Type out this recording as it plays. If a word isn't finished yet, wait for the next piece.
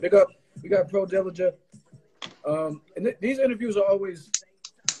We got Pro Diligent. And these interviews are always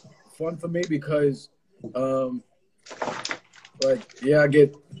fun for me because, I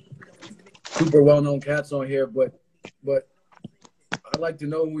get super well-known cats on here, but I like to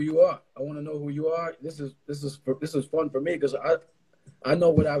know who you are. I want to know who you are. This is fun for me because I know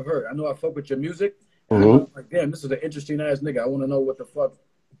what I've heard. I know I fuck with your music. And I know, like, damn, this is an interesting ass nigga. I want to know what the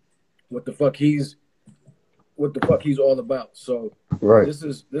fuck he's all about. So this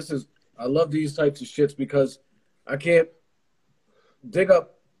is I love these types of shits because I can't dig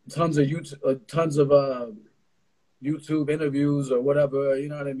up tons of YouTube interviews or whatever, you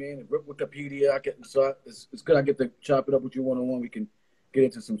know what I mean? Rip Wikipedia. It's good I get to chop it up with you one-on-one. We can get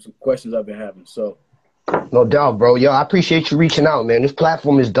into some questions I've been having. So no doubt, bro. Yo, I appreciate you reaching out, man. This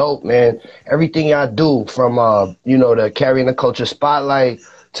platform is dope, man. Everything y'all do from the Carrying the Culture Spotlight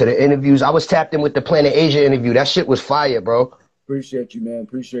to the interviews. I was tapped in with the Planet Asia interview. That shit was fire, bro. Appreciate you, man.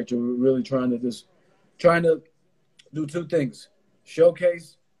 Appreciate you. We're really trying to do two things.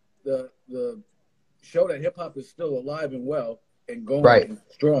 Showcase the show that hip hop is still alive and well and going and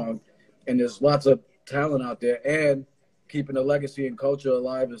strong, and there's lots of talent out there, and keeping the legacy and culture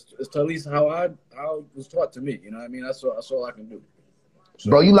alive is at least how it was taught to me. You know what I mean? That's all I can do. So,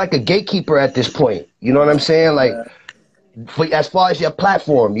 bro, you like a gatekeeper at this point. You know what I'm saying? Like, as far as your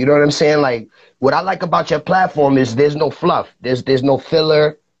platform, you know what I'm saying? Like, what I like about your platform is there's no fluff. There's no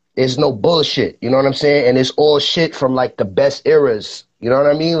filler. There's no bullshit. You know what I'm saying? And it's all shit from, like, the best eras. You know what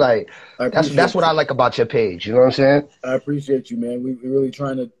I mean? Like, that's what I like about your page. You know what I'm saying? I appreciate you, man. We're really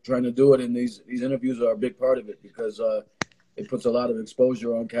trying to do it, and these interviews are a big part of it because it puts a lot of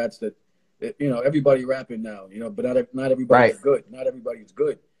exposure on cats that everybody rapping now, but not everybody's good. Not everybody's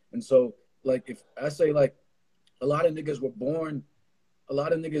good. And so, like, if I say, like, a lot of niggas were born or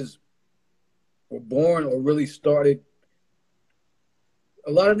really started.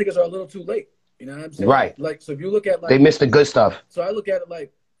 A lot of niggas are a little too late. You know what I'm saying? Right. Like, so if you look at, like, they missed the good stuff. So I look at it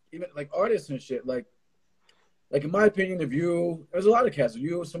like, even like artists and shit. Like in my opinion, there's a lot of cats.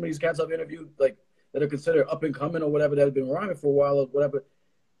 Some of these cats I've interviewed, like, that are considered up and coming or whatever, that have been rhyming for a while or whatever.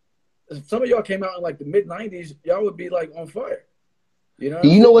 If some of y'all came out in, like, the mid '90s, y'all would be, like, on fire.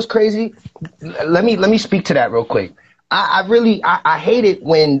 You know what's crazy? Let me speak to that real quick. I hate it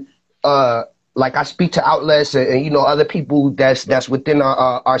when like, I speak to outlets and other people that's within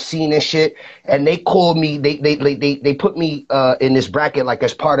our scene and shit, and they call me, they put me in this bracket, like,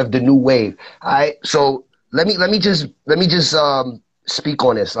 as part of the new wave. All right, so let me just speak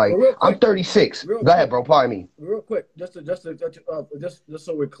on this. Like, I'm 36. Go ahead, bro. Pardon me. Real quick, just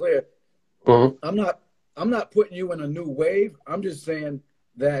so we're clear, I'm not putting you in a new wave. I'm just saying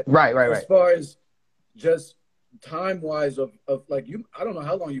that as far as just time-wise of like, you, I don't know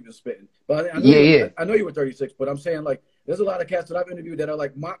how long you've been spitting, but I know you were 36, but I'm saying, like, there's a lot of cats that I've interviewed that are,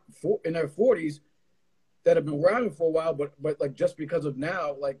 like, in their 40s that have been rhyming for a while, but like, just because of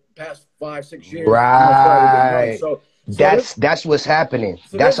now, like, past 5-6 years, right? So that's what's happening.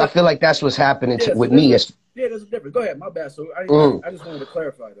 I feel like that's what's happening with me. There's a difference. Go ahead, my bad. So I just wanted to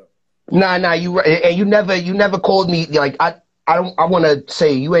clarify though. Nah, you right, and you never called me, like, I want to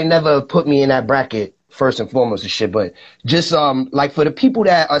say you ain't never put me in that bracket first and foremost and shit, but just like, for the people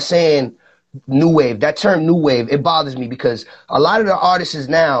that are saying new wave, that term new wave, it bothers me because a lot of the artists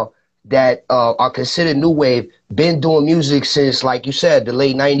now that are considered new wave been doing music since, like you said, the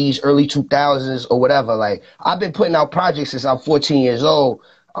late 90s, early 2000s or whatever. Like, I've been putting out projects since I'm 14 years old.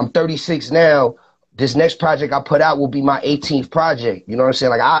 I'm 36 now. This next project I put out will be my 18th project. You know what I'm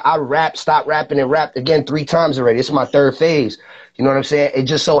saying? Like, I stopped rapping and rapped again 3 times already. It's my 3rd phase. You know what I'm saying? It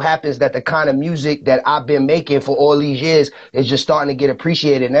just so happens that the kind of music that I've been making for all these years is just starting to get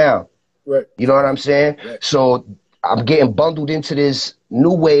appreciated now. Right. You know what I'm saying? Right. So I'm getting bundled into this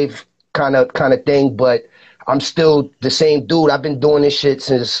new wave kind of thing, but I'm still the same dude. I've been doing this shit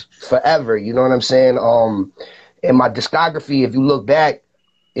since forever. You know what I'm saying? In my discography, if you look back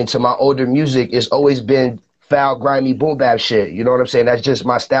into my older music, it's always been foul, grimy, boom bap shit. You know what I'm saying? That's just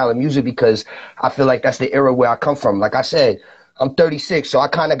my style of music because I feel like that's the era where I come from. Like I said, I'm 36, so I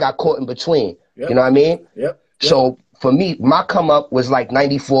kind of got caught in between. Yep. You know what I mean? Yep. So for me, my come up was like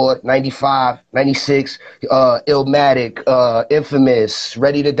 94, 95, 96, Illmatic, Infamous,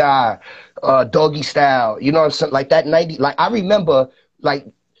 Ready to Die, Doggy Style. You know what I'm saying? Like that 90, like I remember like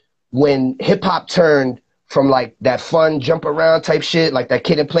when hip hop turned from like that fun jump around type shit, like that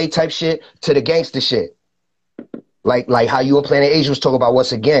Kid and Play type shit, to the gangster shit. Like how you and Planet Asia was talking about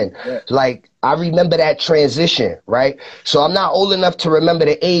once again. Yeah. Like, I remember that transition, right? So I'm not old enough to remember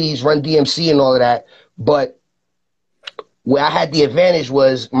the 80s, Run DMC and all of that, but where I had the advantage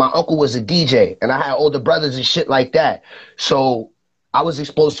was my uncle was a DJ, and I had older brothers and shit like that. So I was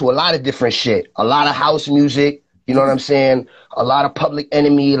exposed to a lot of different shit, a lot of house music. You know what I'm saying? A lot of Public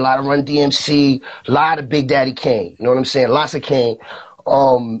Enemy, a lot of Run DMC, a lot of Big Daddy Kane. You know what I'm saying? Lots of Kane.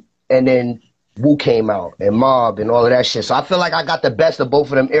 And then Wu came out and Mob and all of that shit. So I feel like I got the best of both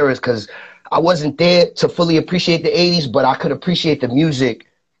of them eras because I wasn't there to fully appreciate the 80s, but I could appreciate the music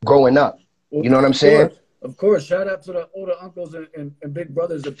growing up. You know what I'm saying? Of course. Shout out to the older uncles and big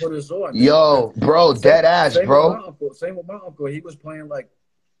brothers that put us on. Yo, bro, dead ass, bro. Same with my uncle. He was playing like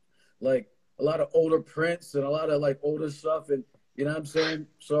a lot of older Prince and a lot of like older stuff, and you know what I'm saying?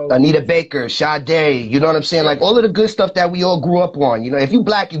 So Anita Baker, Sade, you know what I'm saying? Like all of the good stuff that we all grew up on. You know, if you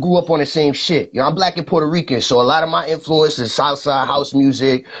black, you grew up on the same shit. You know, I'm black and Puerto Rican, so a lot of my influence is Southside house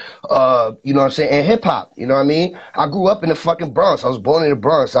music, you know what I'm saying, and hip hop. You know what I mean? I grew up in the fucking Bronx. I was born in the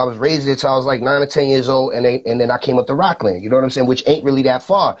Bronx. I was raised there till I was like 9 or 10 years old, and then I came up to Rockland. You know what I'm saying? Which ain't really that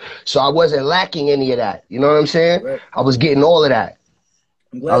far. So I wasn't lacking any of that. You know what I'm saying? Right. I was getting all of that.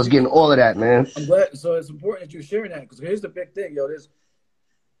 I was getting all of that, man. I'm glad. So it's important that you're sharing that because here's the big thing, yo.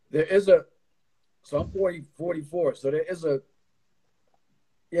 So I'm 44. So there's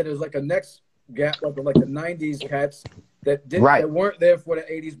like a next gap, like the 90s cats that weren't there for the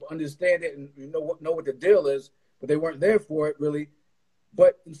 80s, but understand it and know what the deal is, but they weren't there for it really.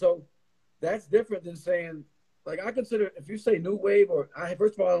 And so that's different than saying, like, I consider if you say new wave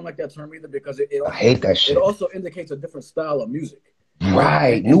first of all, I don't like that term either because I hate that shit. It also indicates a different style of music.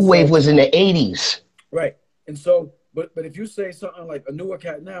 Right. New wave was in the 80s. Right. And so, but if you say something like a newer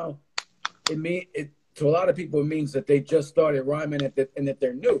cat now, to a lot of people, it means that they just started rhyming and that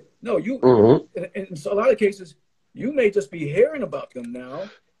they're new. No, in so a lot of cases, you may just be hearing about them now.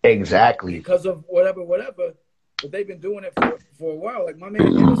 Exactly. Because of whatever, but they've been doing it for a while. Like my man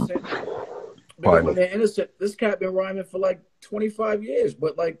Innocent, this cat been rhyming for like 25 years,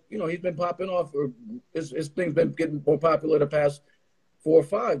 but like, you know, he's been popping off, or his thing's been getting more popular the past 4 or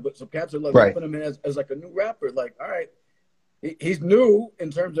 5, but some cats are like putting him in as like a new rapper. Like, all right, he's new in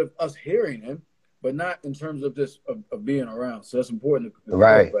terms of us hearing him, but not in terms of just of being around. So that's important to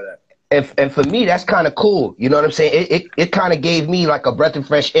right. That. And for me, that's kind of cool. You know what I'm saying? It kind of gave me like a breath of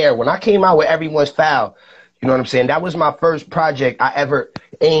fresh air. When I came out with Everyone's Foul, you know what I'm saying? That was my first project I ever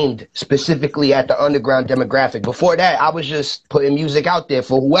aimed specifically at the underground demographic. Before that, I was just putting music out there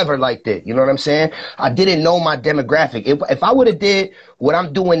for whoever liked it. You know what I'm saying? I didn't know my demographic. If I would have did what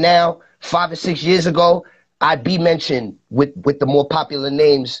I'm doing now 5 or 6 years ago, I'd be mentioned with the more popular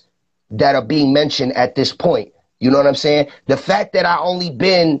names that are being mentioned at this point. You know what I'm saying? The fact that I only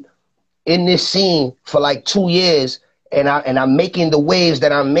been in this scene for like 2 years and I'm making the waves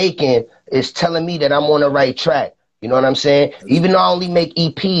that I'm making is telling me that I'm on the right track. You know what I'm saying? Even though I only make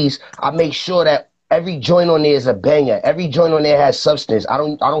EPs, I make sure that every joint on there is a banger. Every joint on there has substance. I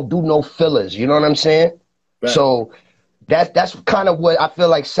don't do no fillers. You know what I'm saying? Right. So that's kind of what I feel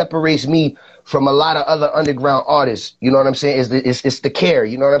like separates me from a lot of other underground artists. You know what I'm saying? It's the care.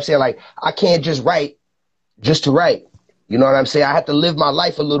 You know what I'm saying? Like, I can't just write just to write. You know what I'm saying? I have to live my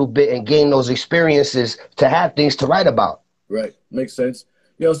life a little bit and gain those experiences to have things to write about. Right. Makes sense.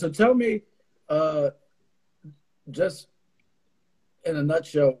 Yo, so tell me, just in a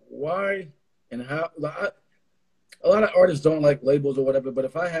nutshell, why and how. A lot of artists don't like labels or whatever, but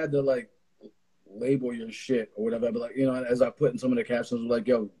if I had to like label your shit or whatever, I'd be like, you know, as I put in some of the captions, like,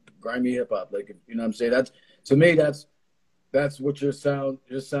 yo, grimy hip hop, like, you know what I'm saying? That's, to me, that's what your sound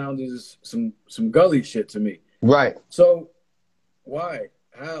is, some gully shit to me. Right. So why?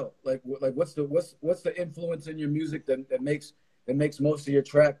 How? Like what's the influence in your music that makes most of your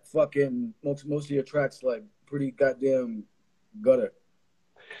tracks like pretty goddamn gutter?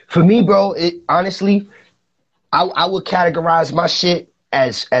 For me, bro, honestly, I would categorize my shit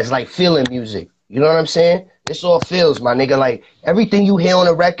as like feeling music. You know what I'm saying? It's all feels, my nigga. Like, everything you hear on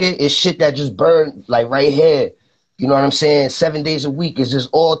a record is shit that just burned like right here. You know what I'm saying? 7 days a week is just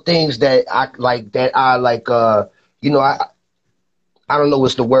all things that I you know, I don't know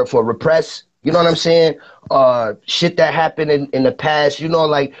what's the word for repress. You know what I'm saying? Shit that happened in the past, you know,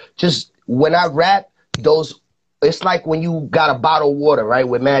 like, just when I rap, it's like when you got a bottle of water, right,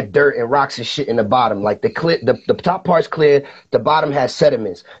 with mad dirt and rocks and shit in the bottom. Like, the top part's clear, the bottom has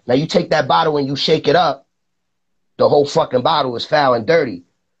sediments. Now you take that bottle and you shake it up, the whole fucking bottle is foul and dirty.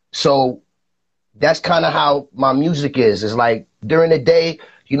 So that's kind of how my music is. It's like, during the day,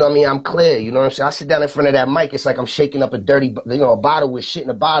 you know what I mean, I'm clear. You know what I'm saying? I sit down in front of that mic, it's like I'm shaking up a dirty, you know, a bottle with shit in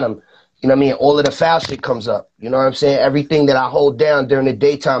the bottom. You know what I mean? All of the foul shit comes up. You know what I'm saying? Everything that I hold down during the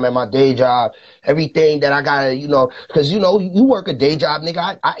daytime at my day job, everything that I gotta, you know, because, you know, you work a day job,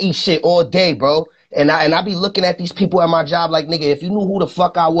 nigga. I eat shit all day, bro. I be looking at these people at my job like, nigga, if you knew who the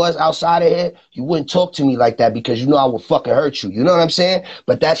fuck I was outside of here, you wouldn't talk to me like that because you know I would fucking hurt you. You know what I'm saying?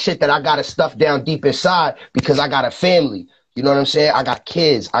 But that shit that I gotta stuff down deep inside because I got a family. You know what I'm saying? I got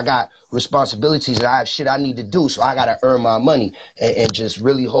kids. I got responsibilities and I have shit I need to do. So I got to earn my money and just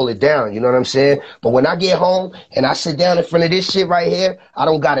really hold it down. You know what I'm saying? But when I get home and I sit down in front of this shit right here, I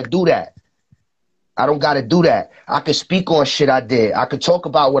don't got to do that. I don't got to do that. I could speak on shit I did. I could talk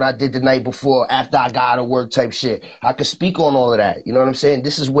about what I did the night before after I got out of work type shit. I could speak on all of that. You know what I'm saying?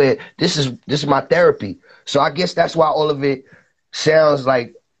 This is my therapy. So I guess that's why all of it sounds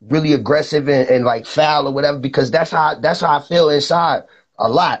like really aggressive and like foul or whatever, because that's how I feel inside a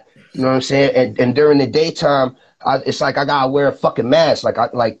lot. You know what I'm saying? And during the daytime, it's like I gotta wear a fucking mask,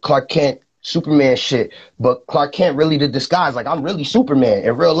 like Clark Kent, Superman shit. But Clark Kent really the disguise. Like I'm really Superman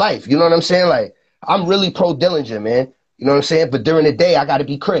in real life. You know what I'm saying? Like I'm really pro Dillinger, man. You know what I'm saying? But during the day, I gotta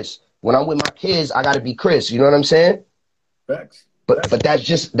be Chris. When I'm with my kids, I gotta be Chris. You know what I'm saying? Facts. But that's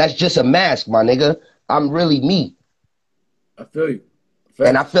just a mask, my nigga. I'm really me. I feel you.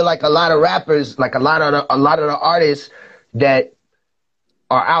 And I feel like a lot of rappers, like a lot of the artists that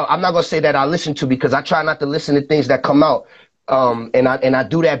are out, I'm not gonna say that I listen to because I try not to listen to things that come out. And I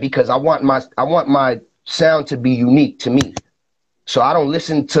do that because I want my sound to be unique to me. So I don't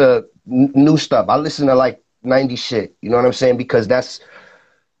listen to new stuff. I listen to like 90s shit. You know what I'm saying? Because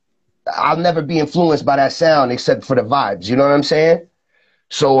I'll never be influenced by that sound except for the vibes. You know what I'm saying?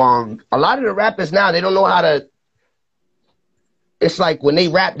 So a lot of the rappers now, they don't know how to. It's like when they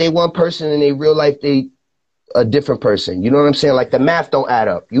rap, they one person, and in real life, they a different person. You know what I'm saying? Like the math don't add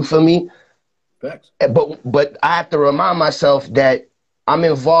up. You feel me? Facts. But I have to remind myself that I'm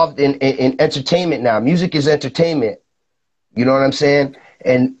involved in entertainment now. Music is entertainment. You know what I'm saying?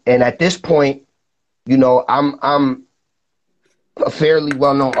 And at this point, you know, I'm a fairly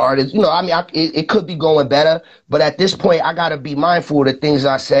well-known artist. You know, I mean, it could be going better, but at this point, I gotta be mindful of the things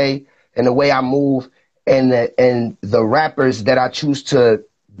I say and the way I move. And the rappers that I choose to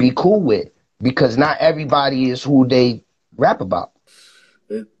be cool with, because not everybody is who they rap about.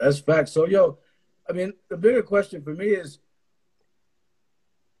 That's facts. So, yo, I mean, the bigger question for me is,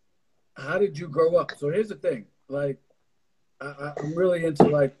 how did you grow up? So here's the thing. Like, I'm really into,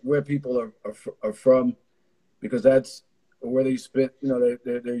 like, where people are from, because that's where they spent, you know,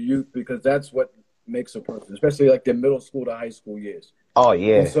 their youth, because that's what makes a person, especially, like, their middle school to high school years. Oh,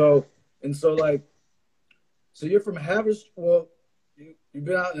 yeah. And so like, so you're from Haverstraw. Well, you've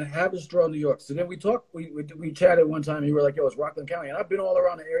been out in Haverstraw, New York. So then we talked. We chatted one time. And you were like, "Yo, it's Rockland County," and I've been all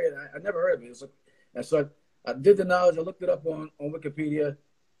around the area. And I never heard of it. And so I did the knowledge. I looked it up on Wikipedia,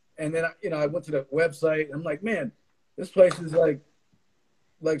 and then I went to the website. And I'm like, man, this place is like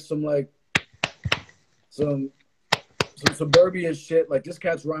some suburban shit. Like this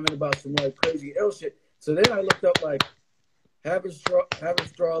cat's rhyming about some like crazy ill shit. So then I looked up like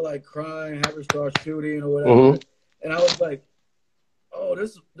Haverstraw like crime, Haverstraw shooting or whatever. Mm-hmm. And I was like, oh,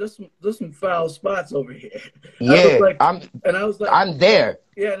 there's some foul spots over here. Yeah, I was like, I'm there.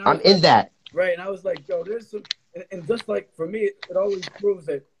 Yeah, I'm in that. Right, and I was like, yo, there's some, and just like for me, it always proves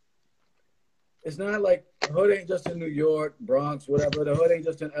that it's not like the hood ain't just in New York, Bronx, whatever. The hood ain't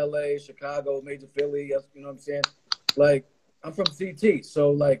just in L.A., Chicago, major Philly. You know what I'm saying? Like, I'm from CT, so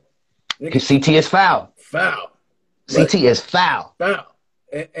like, because CT is foul. Foul. CT is foul. Foul.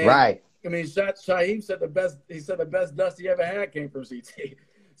 And, right. I mean, Shaheem said the best dust he ever had came from CT.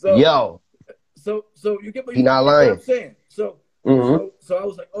 So you get what you're not lying. What I'm saying. So I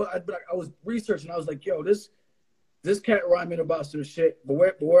was like, I was researching. I was like, yo, this cat rhyming about some shit. But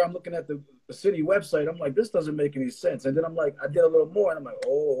where I'm looking at the city website, I'm like, this doesn't make any sense. And then I'm like, I did a little more, and I'm like,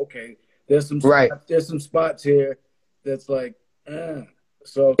 oh, okay. There's some spots here that's like,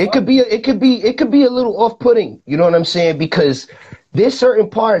 So it could be a little off-putting. You know what I'm saying? Because there's certain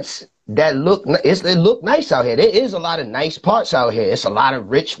parts that look nice out here. There is a lot of nice parts out here. It's a lot of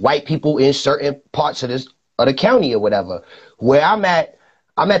rich white people in certain parts of the county or whatever. Where I'm at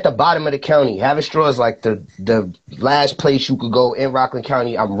the bottom of the county. Haverstraw is like the last place you could go in Rockland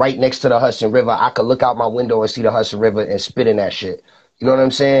County. I'm right next to the Hudson River. I could look out my window and see the Hudson River and spit in that shit. You know what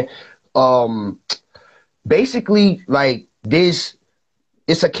I'm saying? Basically, like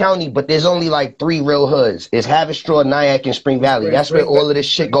it's a county, but there's only like 3 real hoods. It's Haverstraw, Nyack, and Spring Valley. That's where all of this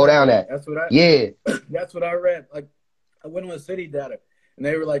shit go down at. That's what I read. Like, I went on city data, and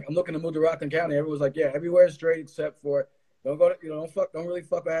they were like, "I'm looking to move to Rockland County." Everyone was like, "Yeah, everywhere is straight except for don't go to don't really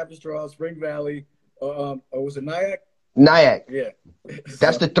fuck with Haverstraw, Spring Valley, or was it Nyack?" Nyack. Yeah.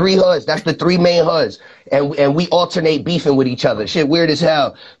 That's the 3 hoods. That's the 3 main hoods. And we alternate beefing with each other. Shit weird as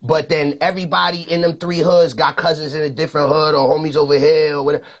hell. But then everybody in them 3 hoods got cousins in a different hood or homies over here or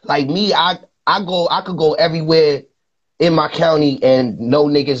whatever. Like me, I could go everywhere in my county and know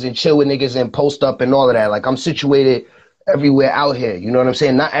niggas and chill with niggas and post up and all of that. Like I'm situated everywhere out here. You know what I'm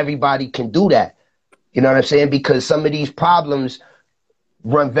saying? Not everybody can do that. You know what I'm saying? Because some of these problems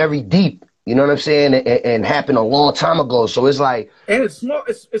run very deep. You know what I'm saying? And happened a long time ago. So it's like, and it's small.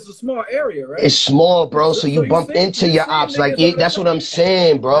 It's a small area, right? it's small, bro. So you So bump into your ops. Like that's what I'm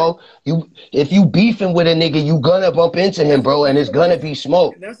saying, bro. Right. If you beefing with a nigga, you gonna bump into him, bro, and it's gonna be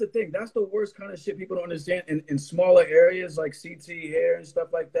smoke. And that's the thing. That's the worst kind of shit people don't understand. In smaller areas like CT here and stuff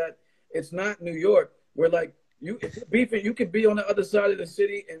like that, it's not New York where like if you're beefing, you could be on the other side of the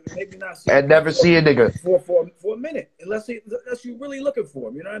city and maybe not see and never see a nigga for a minute unless you really looking for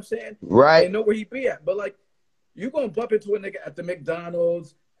him. You know what I'm saying? Right. And know where he be at. But like you gonna bump into a nigga at the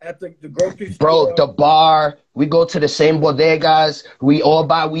McDonald's, at the grocery Bro, store. the bar, we go to the same bodegas, we all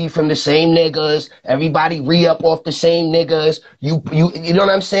buy weed from the same niggas, everybody re-up off the same niggas, you know what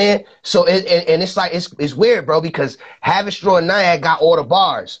I'm saying? So, and it's like, it's weird, bro, because Haverstraw and Nyack got all the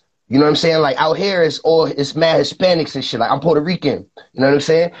bars. You know what I'm saying? Like out here, it's mad Hispanics and shit. Like I'm Puerto Rican. You know what I'm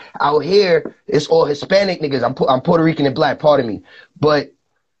saying? Out here, it's all Hispanic niggas. I'm Puerto Rican and black, pardon me. But,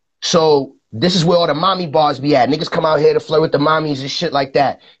 so, this is where all the mommy bars be at. Niggas come out here to flirt with the mommies and shit like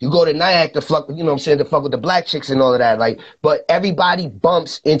that. You go to Nyack to fuck, you know what I'm saying, to fuck with the black chicks and all of that. Like, but everybody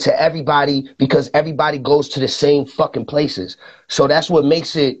bumps into everybody because everybody goes to the same fucking places. So that's what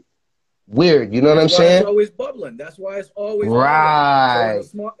makes it weird. You know what I'm saying? It's always bubbling. That's why it's always right. So in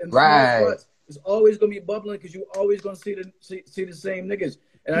small spots, it's always gonna be bubbling because you always gonna see the same niggas.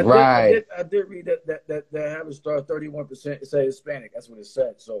 And I did read that Haverstraw 31% say Hispanic. That's what it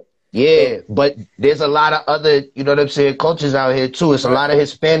said. So. Yeah, but there's a lot of other, you know what I'm saying, cultures out here too. It's a lot of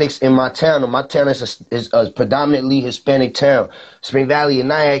Hispanics in my town. And my town is a predominantly Hispanic town. Spring Valley and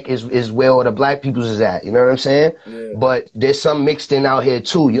Nyack is where all the black peoples is at. You know what I'm saying? Yeah. But there's some mixed in out here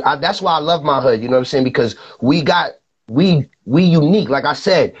too. That's why I love my hood. You know what I'm saying? Because we unique. Like I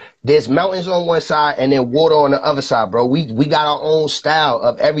said, there's mountains on one side and then water on the other side, bro. We got our own style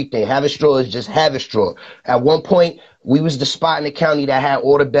of everything. Haverstraw is just Haverstraw. At one point, we was the spot in the county that had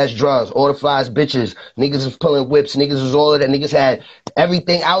all the best drugs, all the flies bitches. Niggas was pulling whips. Niggas was all of that. Niggas had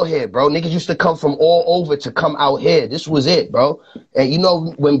everything out here, bro. Niggas used to come from all over to come out here. This was it, bro. And you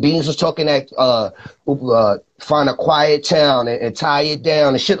know, when Beans was talking that, find a quiet town and tie it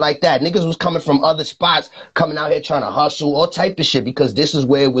down and shit like that, niggas was coming from other spots, coming out here trying to hustle, all type of shit, because this is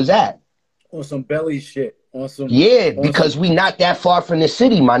where it was at. On some belly shit. Because we not that far from the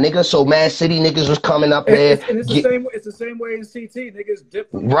city, my nigga. So Mad City niggas was coming up here. It's the same way in CT. Niggas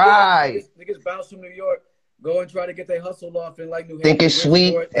dip from niggas bounce from New York, go and try to get their hustle off in like New Hampshire. Think it's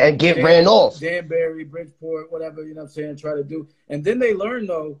sweet and get ran off. Danbury, Bridgeport, whatever, you know what I'm saying, try to do. And then they learn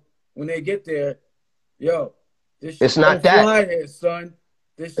though, when they get there, yo, this shit it's not that fly here, son.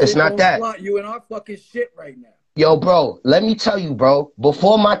 This it's not that fly. You in our fucking shit right now. Yo, bro, let me tell you, bro,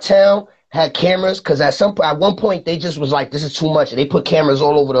 before my town had cameras, because at one point they just was like, this is too much. And they put cameras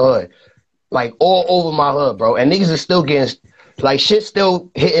all over the hood. Like all over my hood, bro. And niggas is still getting, like, shit still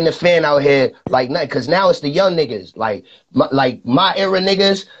hitting the fan out here. Like, because now it's the young niggas. Like my era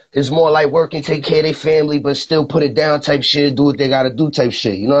niggas is more like working, take care of their family, but still put it down type shit, do what they gotta do type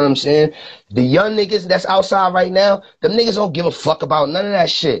shit. You know what I'm saying? The young niggas that's outside right now, them niggas don't give a fuck about none of that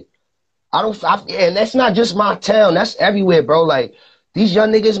shit. And that's not just my town. That's everywhere, bro. Like, these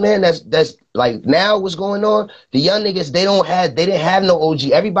young niggas, man, that's like now what's going on. The young niggas, they didn't have no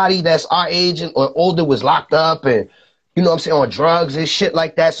OG. Everybody that's our age or older was locked up and, you know what I'm saying, on drugs and shit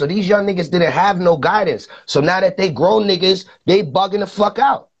like that. So these young niggas didn't have no guidance. So now that they grown niggas, they bugging the fuck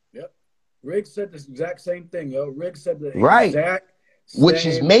out. Yep. Riggs said this exact same thing, yo. Riggs said the exact same, which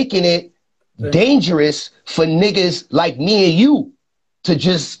is making it dangerous for niggas like me and you to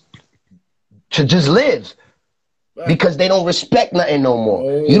just live. Right. Because they don't respect nothing no more.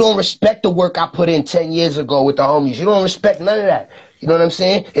 Oh. You don't respect the work I put in 10 years ago with the homies. You don't respect none of that. You know what I'm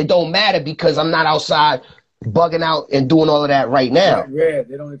saying? It don't matter because I'm not outside bugging out and doing all of that right now. Yeah,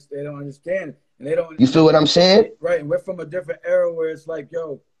 they don't understand. And they don't. You feel what I'm saying? Right. And we're from a different era where it's like,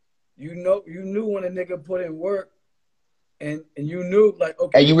 yo, you knew when a nigga put in work, and you knew, like,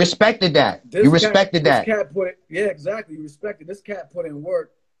 okay. And you respected that. You respected that. This cat yeah, exactly. You respected this cat put in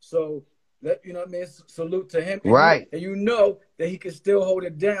work, so. You know what I mean? Salute to him. And you know that he can still hold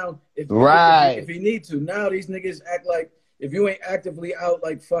it down if he need to. Now these niggas act like if you ain't actively out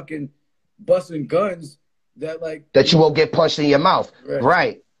like fucking busting guns, that you won't get punched in your mouth.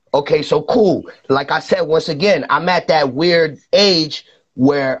 Right. Okay, so cool. Like I said, once again, I'm at that weird age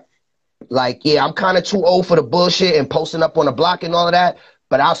where, like, yeah, I'm kind of too old for the bullshit and posting up on the block and all of that.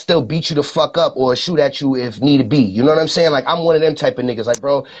 but I'll still beat you the fuck up or shoot at you if need be. You know what I'm saying? Like, I'm one of them type of niggas. Like,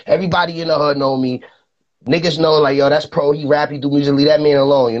 bro, everybody in the hood know me. Niggas know, like, yo, that's Pro. He rap, he do music. Leave that man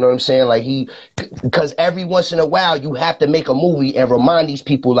alone. You know what I'm saying? Like, because every once in a while, you have to make a movie and remind these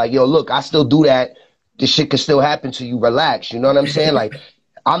people, like, yo, look, I still do that. This shit could still happen to you. Relax. You know what I'm saying? Like,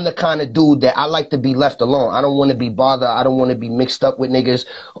 I'm the kind of dude that I like to be left alone. I don't want to be bothered. I don't want to be mixed up with niggas.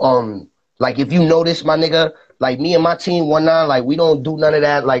 Like, if you notice, my nigga, like, me and my team, 19, like, we don't do none of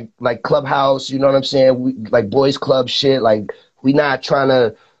that, like Clubhouse, you know what I'm saying? We, like, boys club shit. Like, we not trying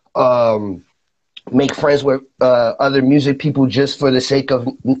to make friends with other music people just for the sake of,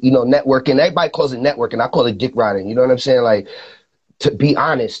 you know, networking. Everybody calls it networking. I call it dick riding. You know what I'm saying? Like, to be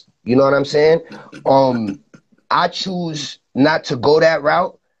honest, you know what I'm saying? I choose not to go that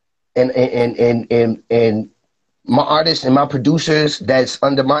route, and my artists and my producers that's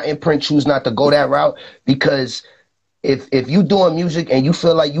under my imprint choose not to go that route, because if you doing music and you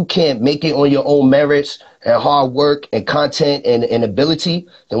feel like you can't make it on your own merits and hard work and content and ability,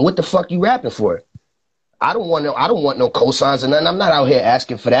 then what the fuck you rapping for? I don't want no cosigns or nothing. I'm not out here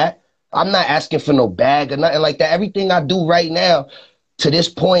asking for that. I'm not asking for no bag or nothing like that. Everything I do right now to this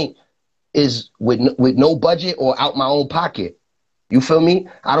point is with no budget or out my own pocket. You feel me?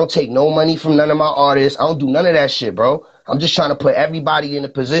 I don't take no money from none of my artists. I don't do none of that shit, bro. I'm just trying to put everybody in a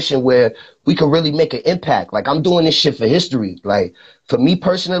position where we can really make an impact. Like, I'm doing this shit for history. Like, for me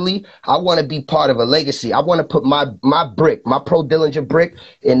personally, I want to be part of a legacy. I want to put my brick, my Pro Dillinger brick,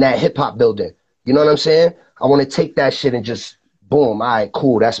 in that hip hop building. You know what I'm saying? I want to take that shit and just boom. All right,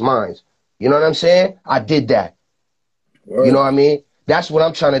 cool. That's mine. You know what I'm saying? I did that. Word. You know what I mean? That's what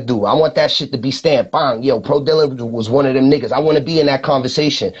I'm trying to do. I want that shit to be stamped. Bang, yo, Pro Dillinger was one of them niggas. I want to be in that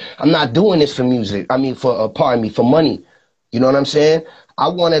conversation. I'm not doing this for music. I mean, for money. You know what I'm saying? I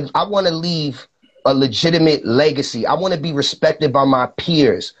want to leave a legitimate legacy. I want to be respected by my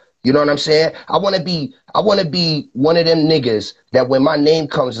peers. You know what I'm saying? I want to be one of them niggas that when my name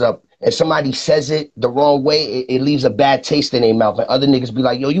comes up and somebody says it the wrong way, it leaves a bad taste in their mouth. And other niggas be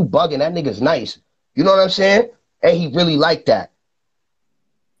like, yo, you bugging. That nigga's nice. You know what I'm saying? And he really like that.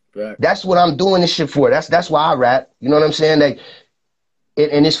 Right. That's what I'm doing this shit for. That's why I rap. You know what I'm saying? Like,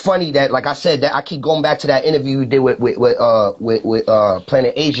 and it's funny that, like I said, that I keep going back to that interview we did with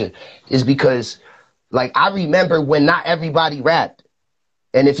Planet Asia, is because, like, I remember when not everybody rapped,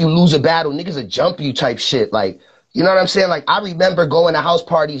 and if you lose a battle, niggas will jump you type shit. Like, you know what I'm saying? Like, I remember going to house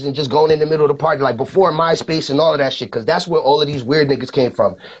parties and just going in the middle of the party, like before MySpace and all of that shit, because that's where all of these weird niggas came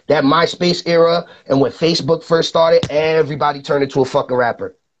from. That MySpace era, and when Facebook first started, everybody turned into a fucking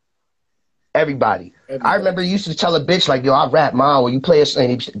rapper. Everybody. I remember you used to tell a bitch, like, yo, I rap, mom, or you play a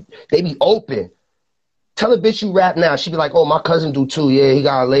song. They be open. Tell a bitch you rap now. She be like, oh, my cousin do too. Yeah, he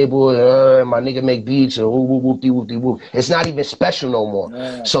got a label. And my nigga make beats. And whoop-de-whoop-de-whoop. It's not even special no more.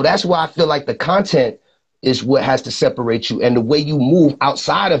 Yeah. So that's why I feel like the content is what has to separate you. And the way you move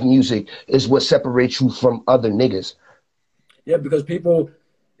outside of music is what separates you from other niggas. Yeah, because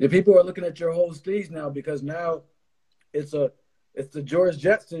the people are looking at your whole steez now, because now it's the George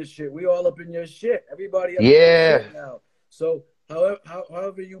Jetson shit. We all up in your shit. Everybody up in your shit now. So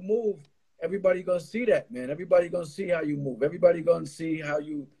however you move, everybody gonna see that, man. Everybody gonna see how you move. Everybody gonna see how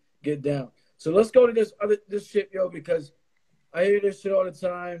you get down. So let's go to this shit, yo, because I hear this shit all the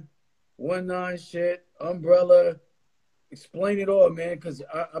time. 19 shit, Umbrella. Explain it all, man, because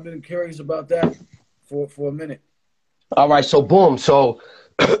I've been curious about that for a minute. All right, so boom. So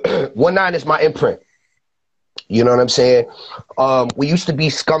 19 is my imprint. You know what I'm saying? We used to be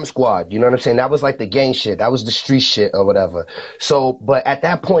Scum Squad. You know what I'm saying? That was like the gang shit. That was the street shit or whatever. So, but at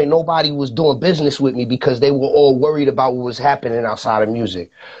that point, nobody was doing business with me because they were all worried about what was happening outside of music.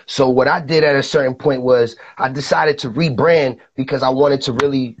 So what I did at a certain point was I decided to rebrand because I wanted to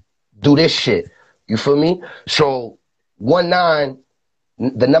really do this shit. You feel me? So 19,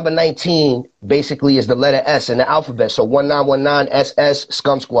 the number 19 basically is the letter S in the alphabet. So 1919 SS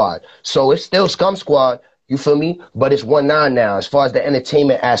Scum Squad. So it's still Scum Squad. You feel me? But it's 19 now as far as the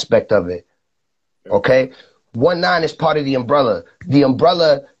entertainment aspect of it. Okay? 19 is part of the Umbrella. The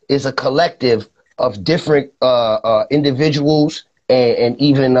Umbrella is a collective of different individuals and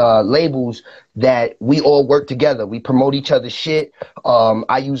even labels that we all work together. We promote each other's shit.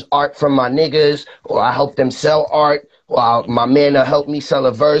 I use art from my niggas, or I help them sell art. My man will help me sell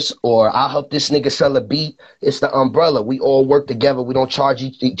a verse, or I'll help this nigga sell a beat. It's the Umbrella. We all work together. We don't charge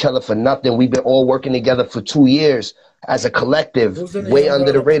each other for nothing. We've been all working together for 2 years as a collective, way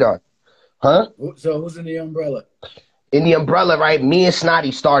under the radar. Huh? So who's in the Umbrella? In the Umbrella, right? Me and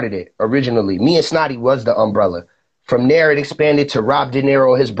Snotty started it originally. Me and Snotty was the Umbrella From there, it expanded to Rob De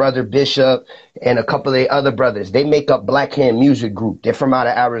Niro, his brother Bishop, and a couple of the other brothers. They make up Black Hand Music Group. They're from out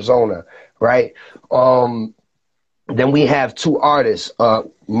of Arizona, right? Then we have two artists, My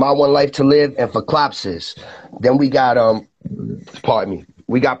One Life to Live and For Klopsis. Then we got, pardon me,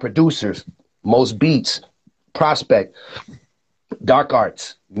 we got producers, Most Beats, Prospect, Dark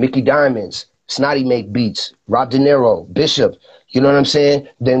Arts, Mickey Diamonds, Snotty Make Beats, Rob De Niro, Bishop. You know what I'm saying?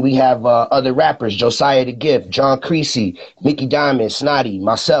 Then we have other rappers, Josiah the Gift, John Creasy, Mickey Diamond, Snotty,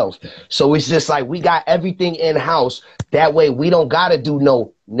 myself. So it's just like we got everything in-house. That way we don't got to do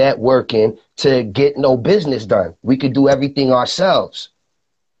no networking to get no business done. We could do everything ourselves.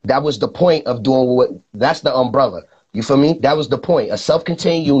 That was the point of doing that's the umbrella. You feel me? That was the point. A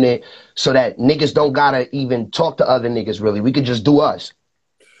self-contained unit so that niggas don't got to even talk to other niggas really. We could just do us.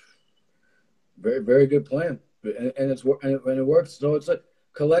 Very, very good plan. And it works. So it's a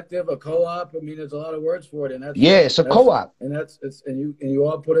collective, a co-op. I mean, there's a lot of words for it, and it's a co-op. And you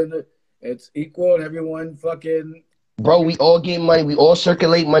all put in it's equal, and everyone fucking. Bro, we all get money. We all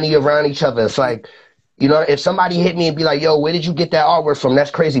circulate money around each other. It's like, you know, if somebody hit me and be like, "Yo, where did you get that artwork from?" That's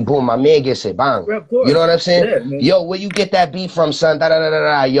crazy. Boom, my man gets it. Bang. Yeah, of course. You know what I'm saying? Yeah, yo, where you get that beat from, son? Da da da da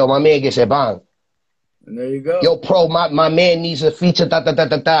da. Yo, my man gets it. Bang. And there you go. Yo, pro, my man needs a feature. Da da da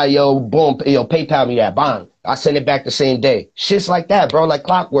da da. Yo, boom. Yo, PayPal me that. Bang. I send it back the same day. Shit's like that, bro, like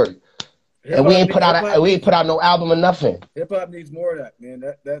clockwork. And we ain't put out no album or nothing. Hip hop needs more of that, man.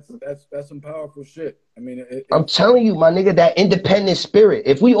 That's some powerful shit. I mean, I'm telling you, my nigga, that independent spirit.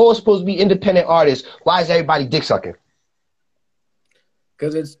 If we all supposed to be independent artists, why is everybody dick sucking?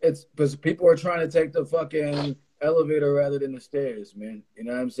 Because it's because people are trying to take the fucking elevator rather than the stairs, man. You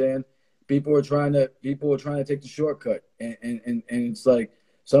know what I'm saying? People are trying to take the shortcut, and it's like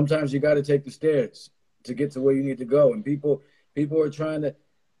sometimes you got to take the stairs to get to where you need to go. And people are trying to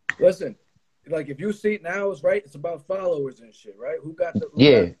listen. Like if you see now, it's right. It's about followers and shit, right? Who got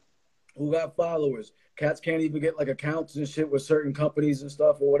followers? Cats can't even get like accounts and shit with certain companies and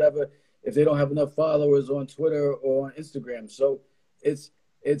stuff or whatever if they don't have enough followers on Twitter or on Instagram. So it's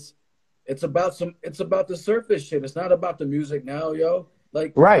about the surface shit. It's not about the music now, yo.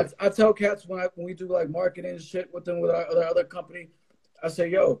 Like right. I tell cats when we do like marketing and shit with them with our other company, I say,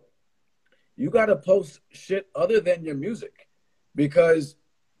 yo, you got to post shit other than your music because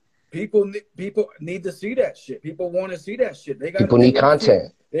people need to see that shit. People want to see that shit. People need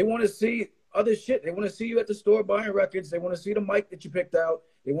content. They want to see other shit. They want to see you at the store buying records. They want to see the mic that you picked out.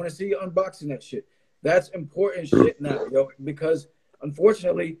 They want to see you unboxing that shit. That's important shit now, yo, because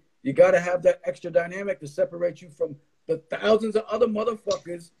unfortunately, you got to have that extra dynamic to separate you from the thousands of other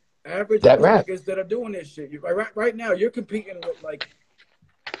motherfuckers, average niggas that are doing this shit. Right now, you're competing with like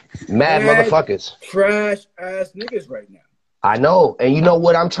mad motherfuckers, trash ass niggas right now. I know, and you know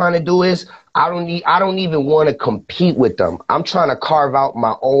what I'm trying to do is I don't even want to compete with them. I'm trying to carve out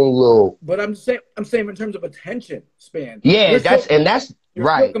my own little. But I'm saying in terms of attention span. Yeah, that's you're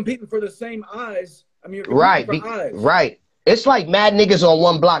right. Still competing for the same eyes. I mean, right, eyes. Right. It's like mad niggas on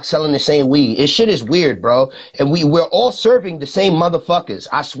one block selling the same weed. It shit is weird, bro. And we're all serving the same motherfuckers.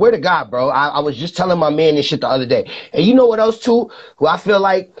 I swear to God, bro. I was just telling my man this shit the other day. And you know what else too? Who I feel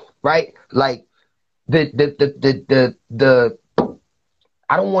like, right? Like the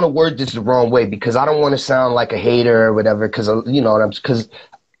I don't want to word this the wrong way because I don't want to sound like a hater or whatever. Because you know what because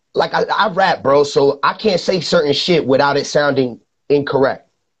like I rap, bro. So I can't say certain shit without it sounding incorrect,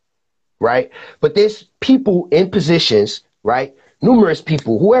 right? But there's people in positions. Right? Numerous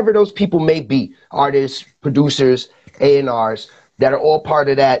people, whoever those people may be, artists, producers, A&Rs, that are all part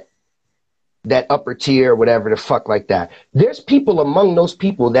of that upper tier, whatever the fuck like that. There's people among those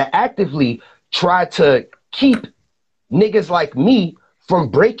people that actively try to keep niggas like me from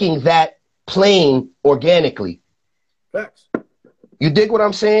breaking that plane organically. Facts. You dig what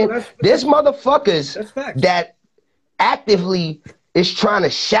I'm saying? Well, there's motherfuckers that actively is trying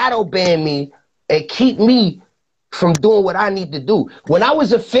to shadow ban me and keep me from doing what I need to do. When I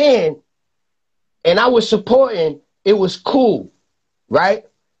was a fan and I was supporting, it was cool, right?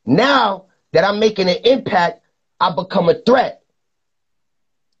 Now that I'm making an impact, I become a threat.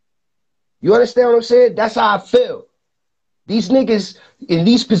 You understand what I'm saying? That's how I feel. These niggas in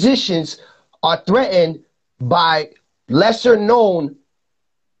these positions are threatened by lesser known,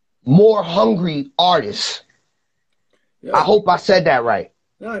 more hungry artists. Yeah. I hope I said that right.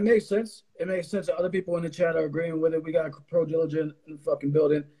 No, it makes sense. It makes sense. Other people in the chat are agreeing with it. We got Pro Diligent in the fucking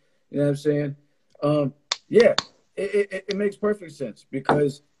building. You know what I'm saying? Yeah, it makes perfect sense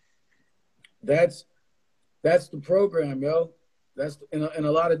because that's the program, yo. That's in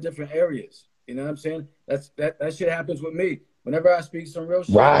a lot of different areas. You know what I'm saying? That shit happens with me. Whenever I speak some real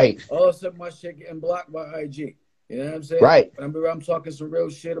shit, right, all of a sudden my shit getting blocked by IG. You know what I'm saying? Right. Remember, I'm talking some real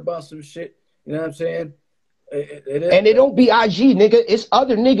shit about some shit. You know what I'm saying? And it don't be IG, nigga. It's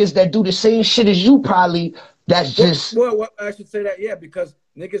other niggas that do the same shit as you probably. That's just. Well, I should say that, yeah, because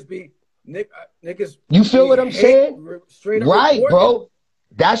niggas. You feel what I'm saying? Straight up right, reporting. bro.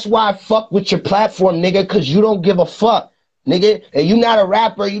 That's why I fuck with your platform, nigga, because you don't give a fuck, nigga. And you not a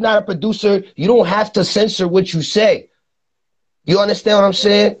rapper, you not a producer. You don't have to censor what you say. You understand what I'm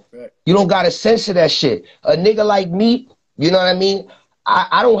saying? Right. You don't gotta censor that shit. A nigga like me, you know what I mean?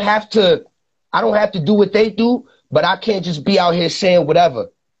 I don't have to do what they do, but I can't just be out here saying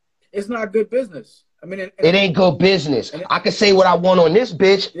whatever. It's not good business. I mean, it ain't good business. I can say what I want on this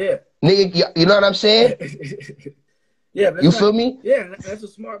bitch. Yeah. Nigga, you know what I'm saying? Yeah, but you feel me? Yeah, that's a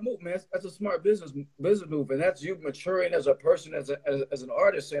smart move, man. That's a smart business move, and that's you maturing as a person, as an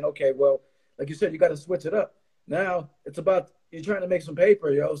artist, saying, okay, well, like you said, you got to switch it up. Now it's about you're trying to make some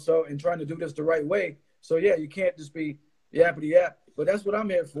paper, yo. So and trying to do this the right way. So yeah, you can't just be yappity yap. But that's what I'm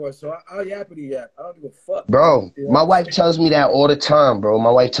here for. So I'll yappity yap. I don't give a fuck, bro. You know? My wife tells me that all the time, bro.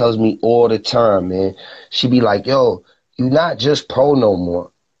 My wife tells me all the time, man. She be like, yo, you not just pro no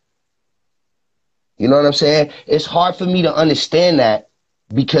more. You know what I'm saying? It's hard for me to understand that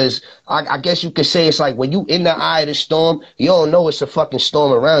because I guess you could say it's like when you in the eye of the storm, you don't know it's a fucking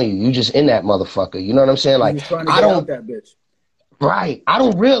storm around you. You just in that motherfucker. You know what I'm saying? Like, trying to get out that bitch. Right. I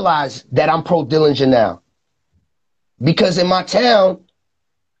don't realize that I'm pro Dillinger now. Because in my town,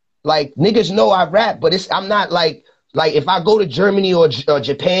 like, niggas know I rap, but I'm not like if I go to Germany or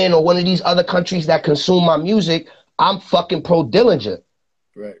Japan or one of these other countries that consume my music, I'm fucking pro Dillinger.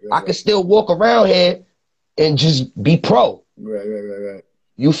 Right. I can still walk around here and just be pro. Right.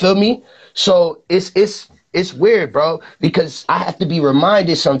 You feel me? So it's weird, bro, because I have to be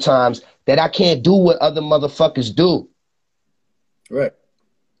reminded sometimes that I can't do what other motherfuckers do. Right.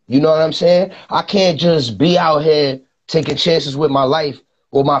 You know what I'm saying? I can't just be out here taking chances with my life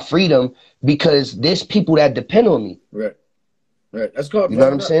or my freedom because there's people that depend on me. Right. That's called you know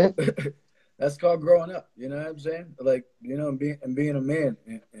what I'm saying? That's called growing up. You know what I'm saying? Like, you know, and being a man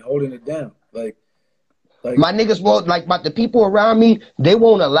and holding it down. Like my niggas won't the people around me, they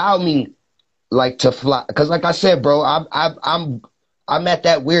won't allow me like to fly. Cause like I said, bro, I'm at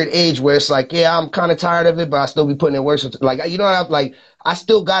that weird age where it's like, yeah, I'm kind of tired of it, but I still be putting in work. Like, you know what I'm like? I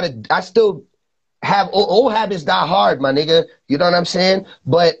still have old habits die hard, my nigga. You know what I'm saying?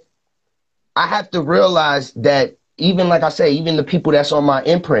 But I have to realize that even like I say, even the people that's on my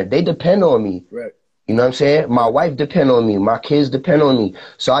imprint, they depend on me. Right. You know what I'm saying? My wife depend on me. My kids depend on me.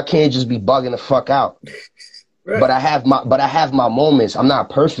 So I can't just be bugging the fuck out. Right. But I have my moments. I'm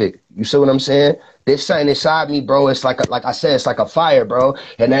not perfect. You see what I'm saying? There's something inside me, bro. It's like I said, it's like a fire, bro.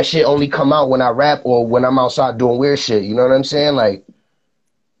 And that shit only come out when I rap or when I'm outside doing weird shit. You know what I'm saying? Like,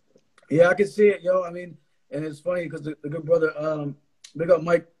 yeah, I can see it, yo. I mean, and it's funny because the good brother, big up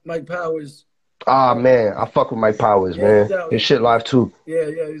Mike Powers. Ah, man, I fuck with Mike Powers, man. His shit live too. Yeah,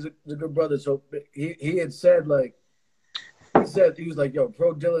 he's a good brother. So he had said he was like, yo,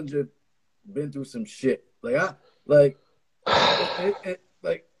 Pro Dillinger been through some shit. Like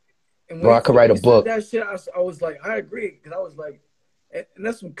and bro, I could write a book. That shit, I was like, I agree, because I was like, and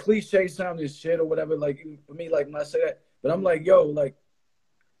that's some cliche sounding shit or whatever. Like for me, like when I say that, but I'm like, yo, like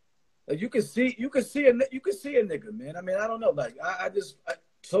you can see a nigga, man. I mean, I don't know, like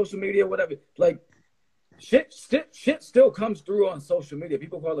social media, whatever, like shit still comes through on social media.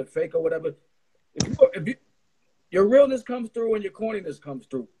 People call it fake or whatever. If you your realness comes through and your corniness comes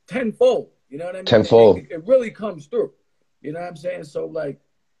through tenfold. You know what I mean? Tenfold. It really comes through. You know what I'm saying? So when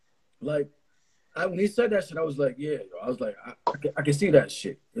he said that shit, I was like, yeah. I was like, I can see that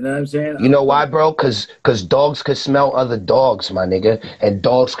shit. You know what I'm saying? You know why, bro? Cause dogs could smell other dogs, my nigga, and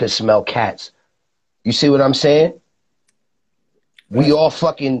dogs could smell cats. You see what I'm saying? We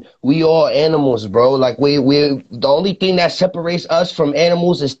all animals, bro. Like we're the only thing that separates us from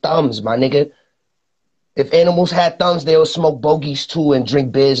animals is thumbs, my nigga. If animals had thumbs, they would smoke bogeys too and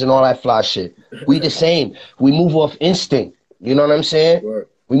drink beers and all that fly shit. We the same. We move off instinct. You know what I'm saying? Right.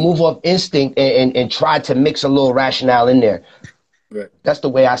 We move off instinct and try to mix a little rationale in there. Right. That's the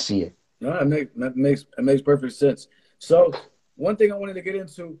way I see it. No, that makes perfect sense. So one thing I wanted to get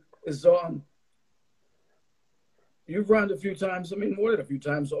into is you've run a few times. I mean, more than a few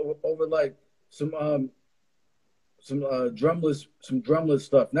times over like some drumless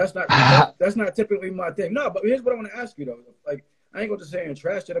stuff. And that's not typically my thing. No, but here's what I want to ask you though. Like, I ain't going to say and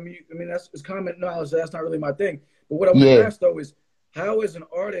trash it. I mean it's common knowledge that's not really my thing. But what I want to ask though is, how as an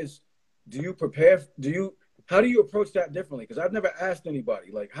artist do you prepare? How do you approach that differently? Because I've never asked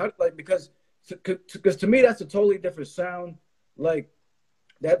anybody because to me that's a totally different sound. Like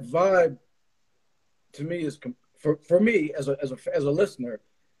that vibe to me is for me as a listener,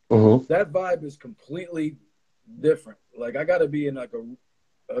 that vibe is completely different. Like I got to be in like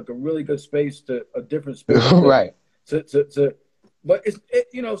a really good space to a different space, right? But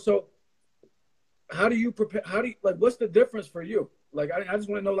so how do you prepare? How do you like? What's the difference for you? Like I just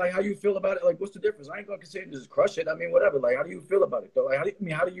want to know like how you feel about it. Like what's the difference? I ain't gonna say just crush it. I mean whatever. Like how do you feel about it though? Like how do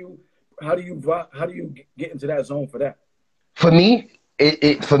you get into that zone for that? For me,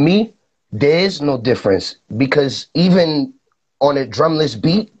 for me, there is no difference because even on a drumless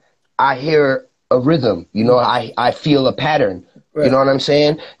beat, I hear a rhythm. You know, I feel a pattern. Right. You know what I'm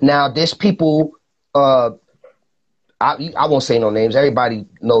saying? Now, there's people. I won't say no names. Everybody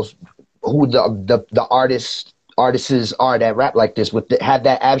knows who the artists are that rap like this have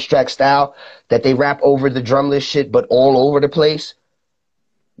that abstract style that they rap over the drumless shit, but all over the place.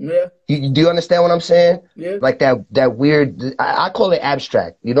 Yeah. Do you understand what I'm saying? Yeah. Like that weird, I call it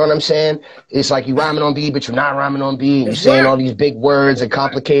abstract. You know what I'm saying? It's like you rhyming on beat, but you're not rhyming on beat. You're saying all these big words and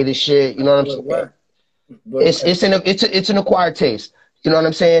complicated shit. You know what I'm saying? It's an acquired taste. You know what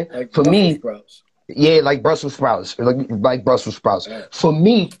I'm saying? Like for Brussels me, sprouts. Yeah, like Brussels sprouts, like Brussels sprouts. Right. For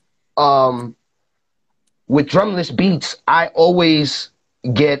me, with drumless beats, I always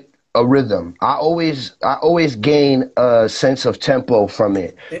get a rhythm. I always gain a sense of tempo from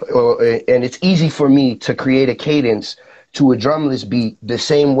it, and it's easy for me to create a cadence to a drumless beat the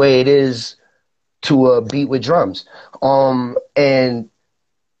same way it is to a beat with drums. And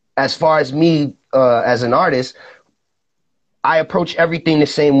as far as me as an artist, I approach everything the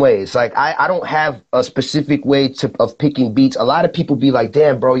same way. It's like I don't have a specific way of picking beats. A lot of people be like,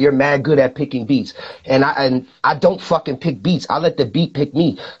 "Damn, bro, you're mad good at picking beats," and I don't fucking pick beats. I let the beat pick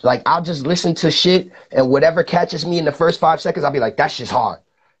me. Like I'll just listen to shit, and whatever catches me in the first 5 seconds, I'll be like, "That shit's hard.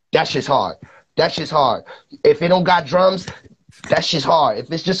 That shit's hard. That shit's hard." If it don't got drums, that shit's hard.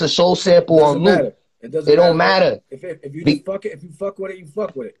 If it's just a soul sample on loop, it don't matter. If you just fuck it, if you fuck with it, you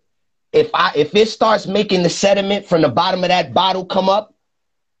fuck with it. If it starts making the sediment from the bottom of that bottle come up,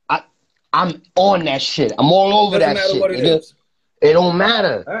 I'm on that shit. I'm all over that shit, nigga. It don't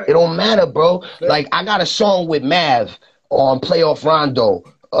matter. Right. It don't matter, bro. Fair. Like I got a song with Mav on Playoff Rondo.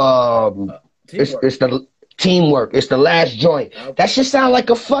 It's the teamwork. It's the last joint. Okay. That shit sound like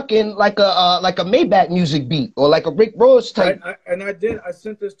a fucking like a Maybach music beat or like a Rick Ross type. I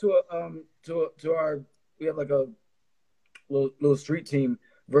sent this to our we have like a little street team.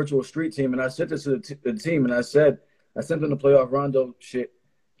 Virtual street team, and I sent this to the team, and I sent them to Playoff Rondo shit,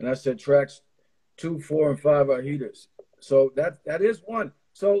 and I said tracks 2, 4, and 5 are heaters. So that is one.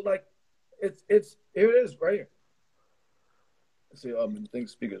 So like it's here it is right here. Let's see, the thing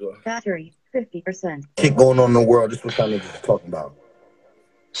speakers off. Battery 50%. Shit going on in the world. This is what y'all niggas talking about.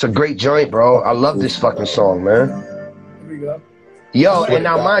 It's a great joint, bro. I love this fucking song, man. Here we go. Yo, and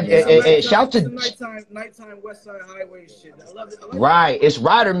now mind, and shout to nighttime West Side Highway shit. I love it. Right, it's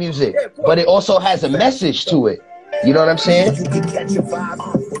rider music, but it also has a message to it. You know what I'm saying? You can catch a vibe,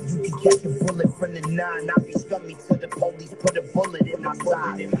 or you can catch a bullet from the 9. I be scummy to the police, put a bullet in my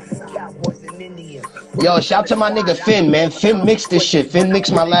side. Cowboys and Indians. Yo, shout to my nigga Finn, man. Finn mixed this shit. Finn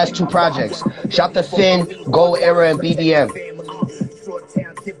mixed my last 2 projects. Shout to Finn, Gold Era, and BDM.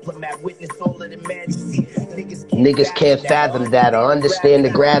 Niggas can't fathom that or understand the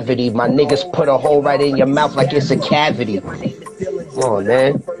gravity. My niggas put a hole right in your mouth like it's a cavity. Come on,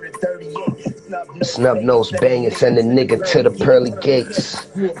 man. Snub nose banging, send a nigga to the pearly gates.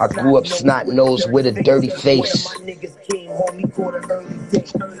 I grew up snot nose with a dirty face.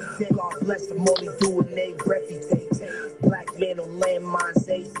 Black man on landmine,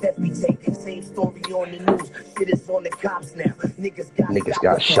 say steppy take. Same story on the news. Shit is on the cops now. Niggas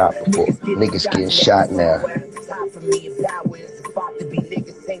got shot before. Niggas getting shot now.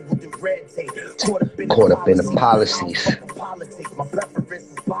 Caught up in the policies.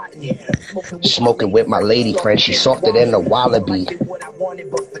 Smoking with my lady friend. She's softer than a wallaby.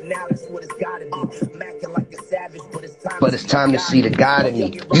 But it's time to see the God in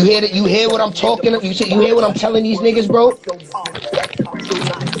me. You hear that? You hear what I'm talking? You hear what I'm telling these niggas, bro?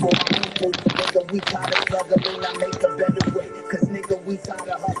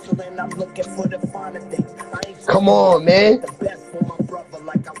 Come on, man.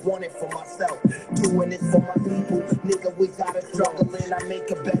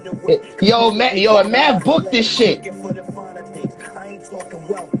 Yo, man, and Mav booked this shit.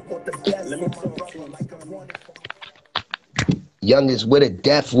 Youngest with a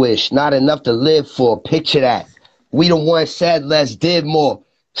death wish, not enough to live for. Picture that. We the one said less, did more.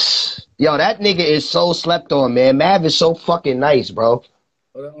 Yo, that nigga is so slept on, man. Mav is so fucking nice, bro.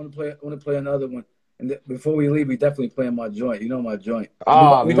 I want to play another one. And before we leave, we definitely playing my joint. You know my joint.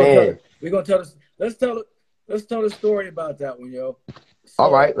 Oh, man. We're gonna tell us. Let's tell let's tell the story about that one, yo. All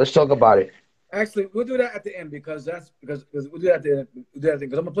So right, let's talk about it. actually, we'll do that at the end because we'll do that at the end. We'll do that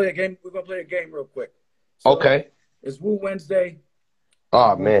because I'm gonna play a game. We're gonna play a game real quick. So Okay. it's Woo Wednesday.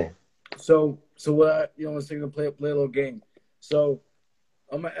 Oh man. So what you know, we're gonna play a little game. So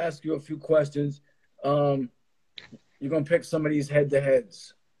I'm gonna ask you a few questions. You're gonna pick some of these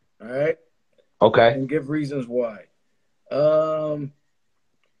head-to-heads. All right. Okay. And give reasons why. And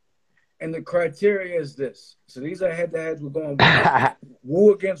the criteria is this. So these are head-to-heads. We're going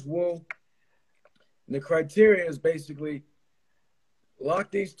Woo against Woo. And the criteria is basically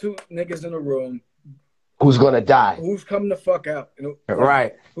lock these two niggas in a room. Who's gonna die? Who's coming the fuck out? You know, like,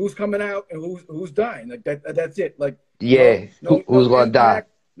 right. Who's coming out and who's dying? Like that's it. Like yeah. Who's gonna impact, die?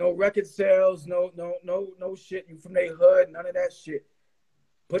 No record sales. No shit. You from their hood? None of that shit.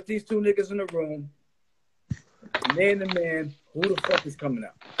 Put these two niggas in a room. Man to man. Who the fuck is coming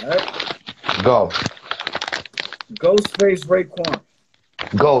out? All right. Go. Ghostface Raekwon.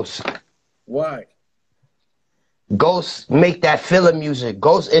 Ghost. Why? Ghost make that filler music.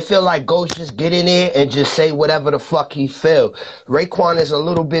 Ghost, it feel like Ghost just get in there and just say whatever the fuck he feel. Raekwon is a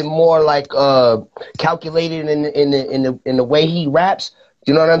little bit more like calculated in the way he raps.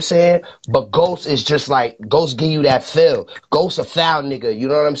 You know what I'm saying? But Ghost is just like Ghost give you that feel. Ghost a foul nigga. You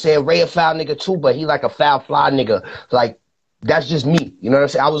know what I'm saying? Ray a foul nigga too, but he like a foul fly nigga. Like that's just me. You know what I'm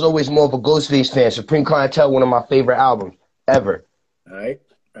saying? I was always more of a Ghostface fan. Supreme Clientele, one of my favorite albums ever. All right.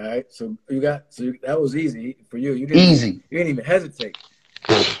 So that was easy for you. You didn't even hesitate.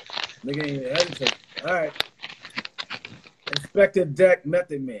 Nigga didn't even hesitate. All right. Inspector Deck,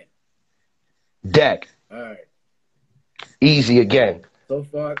 Method Man. Deck. All right. Easy again. So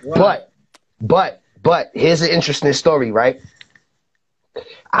far, wow. But here's an interesting story, right?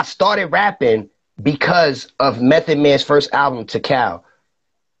 I started rapping because of Method Man's first album, Tikal.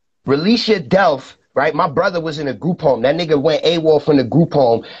 Release Your Delph, right? My brother was in a group home. That nigga went AWOL from the group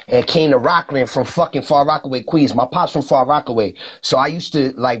home and came to Rockland from fucking Far Rockaway, Queens. My pop's from Far Rockaway. So I used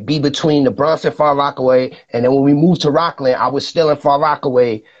to like be between the Bronx and Far Rockaway. And then when we moved to Rockland, I was still in Far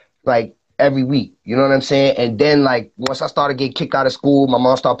Rockaway, like every week. You know what I'm saying? And then like once I started getting kicked out of school, my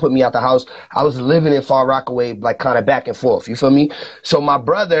mom started putting me out the house. I was living in Far Rockaway, like kind of back and forth. You feel me? So my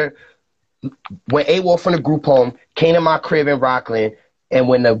brother went AWOL from the group home, came to my crib in Rockland. And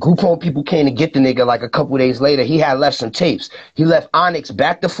when the group home people came to get the nigga like a couple days later, he had left some tapes. He left Onyx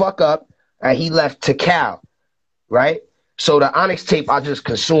back the fuck up, and he left Tikal, right? So the Onyx tape, I just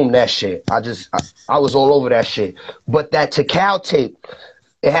consumed that shit. I was all over that shit. But that Tikal tape,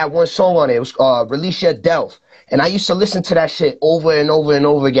 it had one song on it. It was Release Your Delph. And I used to listen to that shit over and over and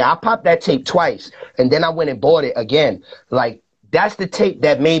over again. I popped that tape twice, and then I went and bought it again. Like, that's the tape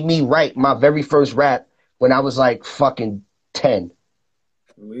that made me write my very first rap when I was like fucking 10.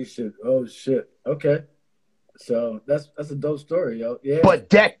 Oh shit. Okay. So that's a dope story, yo. Yeah. But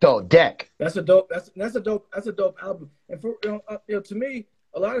Deck. That's a dope album. And for to me,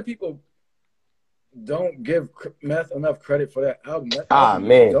 a lot of people don't give Meth enough credit for that album. That album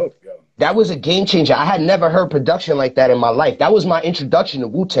man. Dope, yo. That was a game changer. I had never heard production like that in my life. That was my introduction to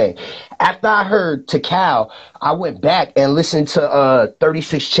Wu-Tang. After I heard Tikal, I went back and listened to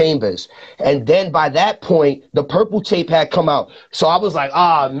 36 Chambers. And then by that point, the Purple tape had come out. So I was like,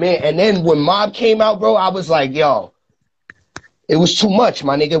 man. And then when Mob came out, bro, I was like, yo, it was too much,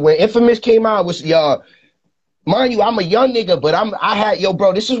 my nigga. When Infamous came out, it was, yo, mind you, I'm a young nigga, but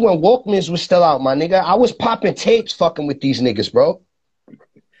bro, this is when Walkmans was still out, my nigga. I was popping tapes fucking with these niggas, bro.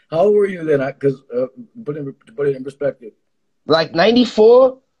 How old were you then? Because put it in perspective. Like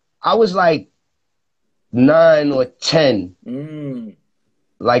 94, I was like 9 or 10.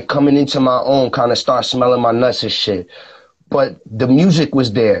 Like coming into my own, kind of start smelling my nuts and shit. But the music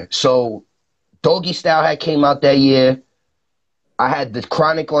was there. So Doggy Style had came out that year. I had the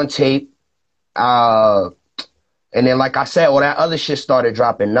Chronic on tape. And then, like I said, all that other shit started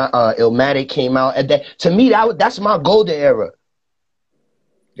dropping. Illmatic came out. And to me, that's my golden era.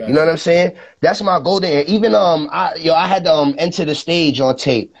 Gotcha. You know what I'm saying? That's my golden era. Even I had Enter the Stage on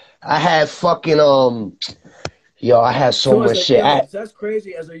tape. I had fucking I had so much shit. That's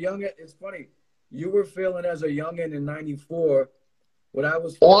crazy. As a youngin', it's funny. You were feeling as a youngin' in '94 what I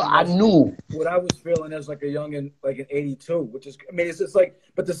was. I knew what I was feeling as like a youngin', like in '82, which is, I mean, it's just like,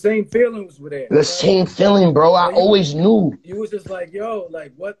 but the same feelings were there. The same feeling, bro. I always knew. You was just like, yo,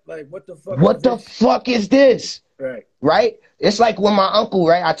 what the fuck? What the fuck is this? Right. It's like when my uncle,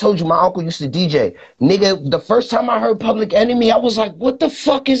 right? I told you my uncle used to DJ. Nigga, the first time I heard Public Enemy, I was like, what the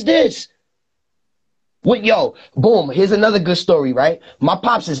fuck is this? Boom, here's another good story, right? My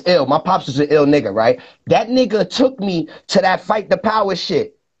pops is ill. My pops is an ill nigga, right? That nigga took me to that Fight the Power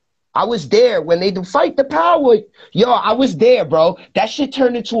shit. I was there when they do fight the power. Yo, I was there, bro. That shit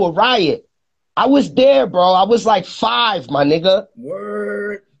turned into a riot. I was there, bro. I was like 5, my nigga.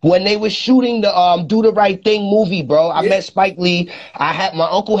 Word. When they was shooting the Do the Right Thing movie, bro. I Yeah. met Spike Lee. My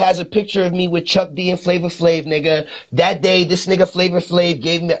uncle has a picture of me with Chuck D and Flavor Flav, nigga. That day, this nigga Flavor Flav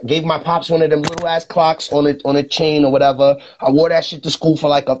gave my pops one of them little ass clocks on a chain or whatever. I wore that shit to school for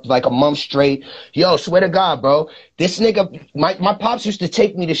like a month straight. Yo, swear to God, bro. This nigga, my pops used to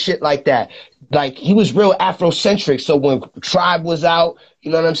take me to shit like that. Like, he was real Afrocentric. So when Tribe was out,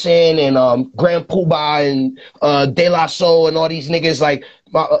 you know what I'm saying? And Grand Poobah and De La Soul and all these niggas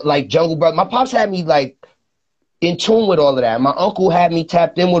like Jungle Brother. My pops had me like in tune with all of that. My uncle had me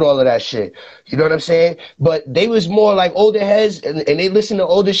tapped in with all of that shit. You know what I'm saying? But they was more like older heads and they listened to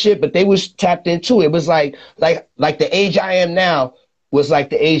older shit, but they was tapped into it. It was like the age I am now was like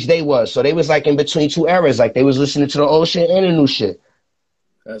the age they was. So they was like in between 2 eras. Like they was listening to the old shit and the new shit.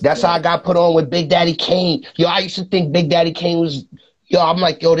 That's how I got put on with Big Daddy Kane. Yo, I used to think Big Daddy Kane was, yo, I'm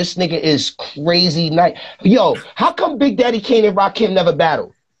like, yo, this nigga is crazy nice. Yo, how come Big Daddy Kane and Rakim never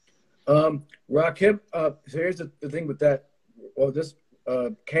battled? Rakim, so here's the thing with that. Well, this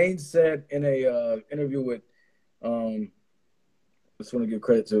Kane said in a interview with I just want to give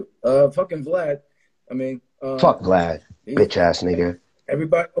credit to fucking Vlad. I mean, fuck Vlad, bitch ass nigga.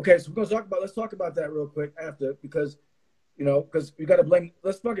 Everybody, okay, so let's talk about that real quick after, because you know, because you got to blame.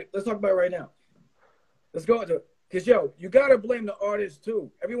 Let's talk about it right now. Let's go into it. Because, yo, you got to blame the artist,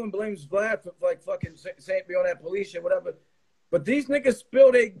 too. Everyone blames Vlad for, like, fucking saying be on that police shit, whatever. But these niggas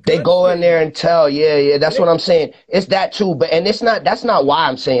spill they guns. They go in there and tell, yeah, that's what I'm saying. It's that, too. But, and that's not why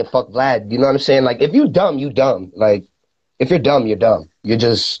I'm saying fuck Vlad. You know what I'm saying? Like, if you dumb, you dumb. Like, if you're dumb, you're dumb. You're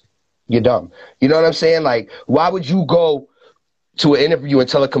dumb. You know what I'm saying? Like, why would you go to an interview and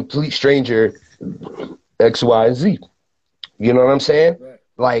tell a complete stranger X, Y, and Z? You know what I'm saying? Right.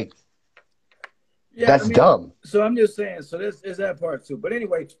 Like, yeah, that's dumb. So I'm just saying, so there's that part too. But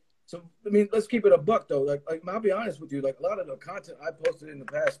anyway, so I mean, let's keep it a buck though. Like I'll be honest with you, like a lot of the content I posted in the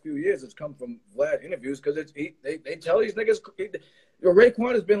past few years has come from Vlad interviews, because they tell these niggas.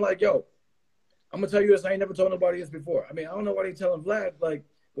 Raekwon has been like, yo, I'm gonna tell you this, I ain't never told nobody this before. I mean, I don't know why they telling Vlad, like,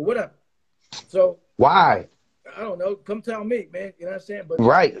 but whatever. So why? I don't know. Come tell me, man. You know what I'm saying? But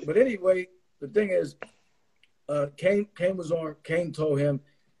right. But anyway, the thing is, Kane was on. Kane told him.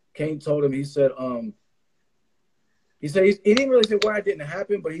 He said he didn't really say why it didn't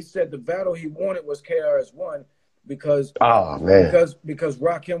happen, but he said the battle he wanted was KRS-One because because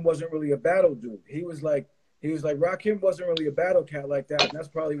Rakim wasn't really a battle dude. He was like Rakim wasn't really a battle cat like that, and that's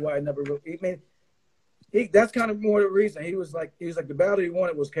probably why I never really. I mean, that's kind of more the reason. He was like the battle he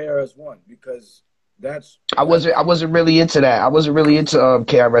wanted was KRS-One because. I wasn't really into that. I wasn't really into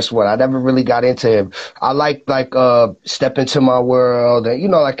KRS-One. I never really got into him. I like Step Into My World and, you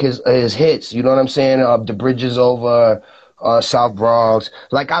know, like his hits, you know what I'm saying? The Bridge Is Over, South Bronx.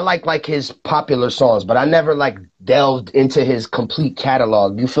 Like I like his popular songs, but I never like delved into his complete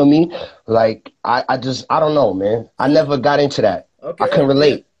catalog. You feel me? Like I don't know, man. I never got into that. Okay, I can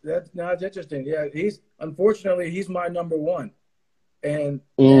relate. That's interesting. Yeah, unfortunately he's my number one. And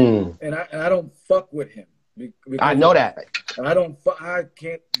I don't fuck with him. I know that.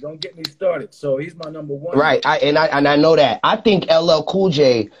 Don't get me started. So he's my number one. Right. I know that. I think LL Cool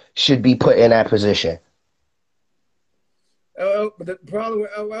J should be put in that position. But the problem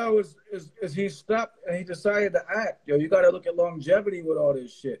with LL is he stopped and he decided to act. Yo, you got to look at longevity with all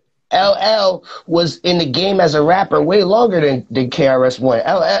this shit. LL was in the game as a rapper way longer than KRS-One.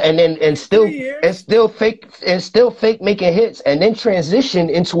 LL and still fake making hits, and then transitioned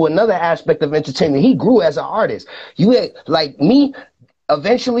into another aspect of entertainment. He grew as an artist. You had, like me,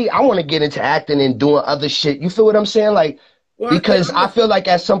 eventually I want to get into acting and doing other shit. You feel what I'm saying? Like, because I feel like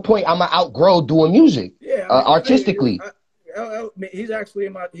at some point I'm gonna outgrow doing music. Yeah, artistically. He's actually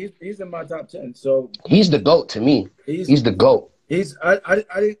he's in my top 10. So he's the GOAT to me. He's the GOAT. I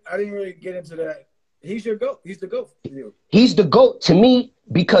didn't really get into that. He's your GOAT. He's the GOAT. He's the GOAT to me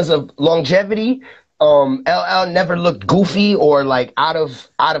because of longevity. LL never looked goofy or like out of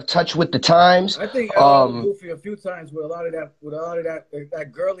touch with the times. I think LL looked goofy a few times with a lot of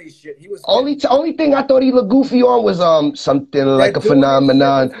that girly shit. He was only thing I thought he looked goofy on was something like a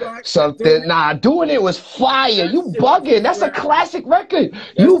phenomenon. Doing it was fire. You bugging. That's a classic record.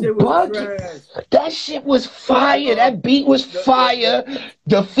 You bugging. That shit was fire. That beat was fire.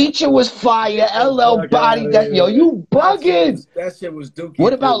 The feature was fire. LL body that you bugging. That shit was dookie.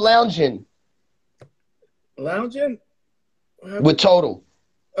 What about lounging? Lounging with Total.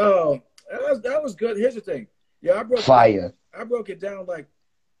 Oh, that was good. Here's the thing. Yeah, I broke it down like,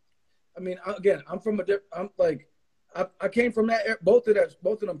 I mean, again, I'm I came from that both of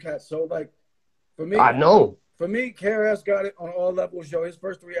them cats. So like for me, I know. For me, KRS got it on all levels, yo. His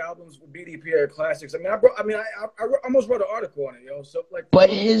first 3 albums with BDP are classics. I almost wrote an article on it, yo. So like, But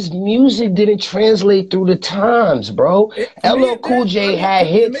his music didn't translate through the times, bro. LL Cool J had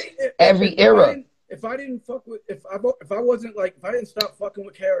hits every era. If I didn't stop fucking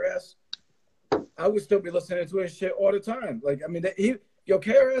with KRS, I would still be listening to his shit all the time. Like, I mean,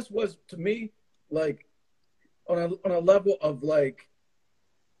 KRS was to me like on a level of like,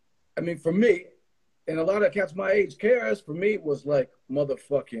 I mean, for me. And a lot of cats my age, KRS for me was like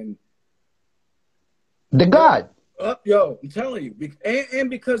motherfucking the God. Yo, I'm telling you, and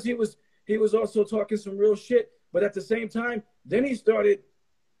because he was also talking some real shit, but at the same time, then he started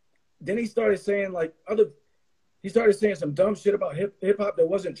saying like he started saying some dumb shit about hip hop that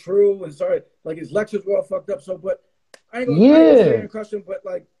wasn't true, and started like his lectures were all fucked up. So, but I ain't gonna say and crush him, but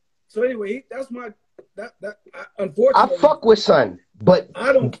like so anyway, unfortunately, I fuck with Son, but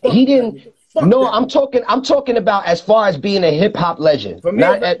I don't. He didn't. No, I'm talking about as far as being a hip hop legend, for me,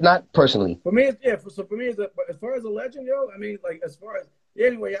 not personally. For me, yeah. So for me, as far as a legend, yo, I mean, like as far as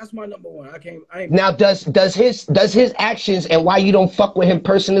anyway, that's my number one. I ain't. Now, does his actions and why you don't fuck with him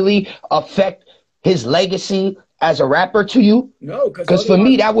personally affect his legacy as a rapper to you? No, because for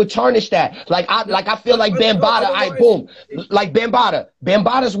me that would tarnish that. Like I feel like Bambaataa. Boom, like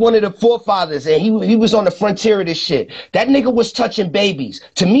Bambaata's one of the forefathers, and he was on the frontier of this shit. That nigga was touching babies.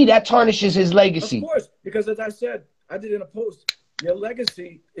 To me, that tarnishes his legacy. Of course, because as I said, I did in a post. Your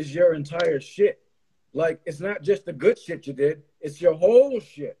legacy is your entire shit. Like it's not just the good shit you did; it's your whole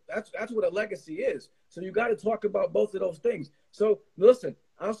shit. That's what a legacy is. So you got to talk about both of those things. So listen.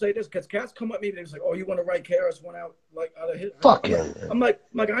 I'll say this because cats come at me and they're like, "Oh, you want to write KRS One out like out of his?" Fuck him. I'm like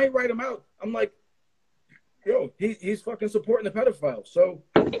I ain't write him out. I'm like, yo, he's fucking supporting the pedophile. So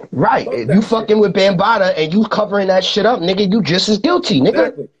right, you fucking with Bambaataa and you covering that shit up, nigga. You just as guilty, nigga.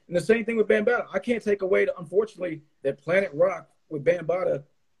 Exactly. And the same thing with Bambaataa. I can't take away unfortunately that Planet Rock with Bambaataa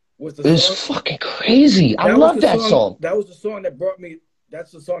was the song. It's fucking crazy. I love that song. That was the song that brought me.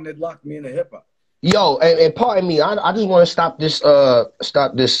 That's the song that locked me into hip hop. Yo, and pardon me, I just want to stop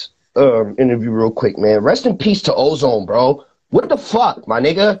this interview real quick, man. Rest in peace to Ozone, bro. What the fuck, my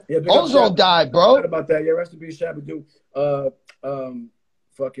nigga? Yeah, Ozone died, bro. About that, yeah. Rest in peace, Shabba Doo.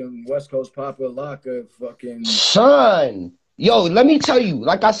 Fucking West Coast Papa Laka, fucking Son. Yo, let me tell you,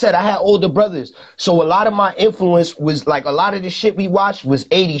 like I said, I had older brothers, so a lot of my influence was like a lot of the shit we watched was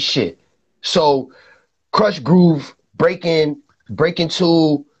 80s shit. So, Crush Groove, Breaking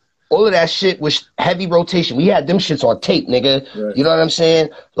 2. All of that shit was heavy rotation. We had them shits on tape, nigga. Right. You know what I'm saying?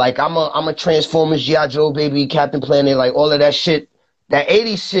 Like I'm a Transformers, G.I. Joe, baby, Captain Planet, like all of that shit. That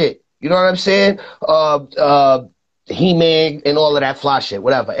 80s shit. You know what I'm saying? He-Man and all of that fly shit,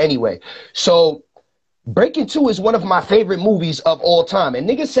 whatever. Anyway, so Breaking 2 is one of my favorite movies of all time. And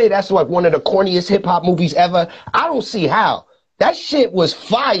niggas say that's like one of the corniest hip-hop movies ever. I don't see how. That shit was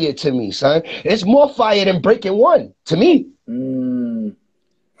fire to me, son. It's more fire than Breaking 1 to me.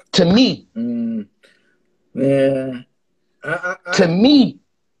 To me. Yeah. To me.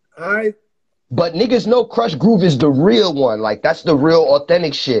 But niggas know Crush Groove is the real one. Like, that's the real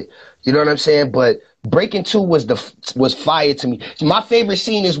authentic shit. You know what I'm saying? But Breaking 2 was fire to me. My favorite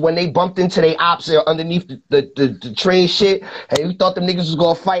scene is when they bumped into their ops underneath the train shit, and you thought them niggas was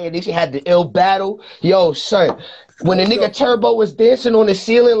gonna fight, and they had the ill battle. Yo, son, when the nigga Turbo was dancing on the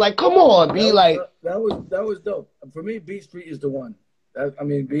ceiling, like, come on, that was dope. For me, Beat Street is the one. I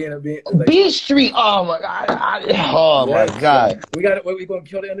mean, being like, Beat Street. Oh my god. My god. We got it. We're gonna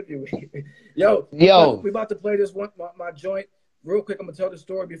kill the interview. Yo. We about to play this one. My joint. Real quick, I'm gonna tell the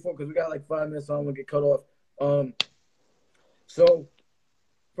story before because we got like 5 minutes. I'm gonna get cut off. So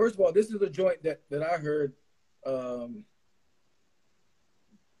first of all, this is a joint that I heard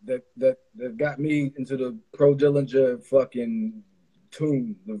that got me into the Pro Dillinger fucking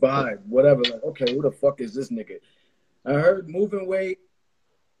tune, the vibe, whatever. Like, okay, who the fuck is this nigga? I heard Moving Weight,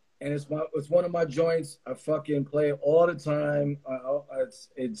 and it's one of my joints. I fucking play it all the time.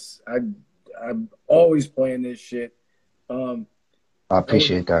 I'm always playing this shit. I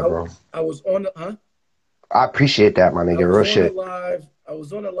appreciate that, bro. I was on the I appreciate that, my nigga. Real shit. I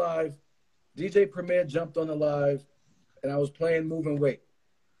was on the live. DJ Premier jumped on the live, and I was playing Moving Weight.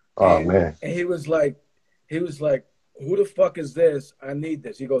 Oh man! And he was like, who the fuck is this? I need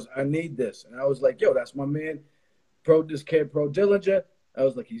this. He goes, I need this, and I was like, yo, that's my man. This kid, Pro Dillinger. I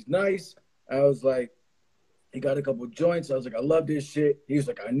was like, he's nice. I was like, he got a couple joints. I was like, I love this shit. He was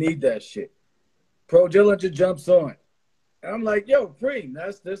like, I need that shit. Pro Dillinger jumps on. And I'm like, yo, Preem,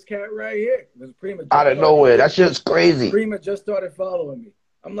 that's this cat right here. Out of nowhere. That shit's crazy. Preem just started following me.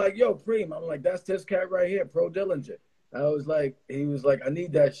 I'm like, yo, Preem. I'm like, that's this cat right here, Pro Dillinger. I was like, he was like, I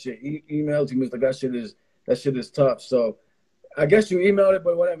need that shit. He emailed him. He was like, that shit is tough. So I guess you emailed it,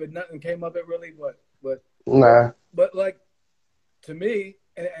 but whatever. Nothing came of it really. But Nah. But like, to me,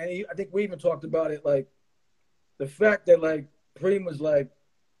 and I think we even talked about it, like the fact that like Preem was like,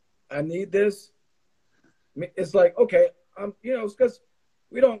 I need this. It's like, okay, it's because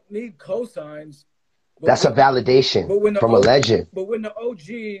we don't need cosigns. That's a validation from a legend. But when the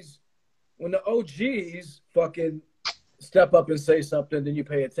OGs fucking step up and say something, then you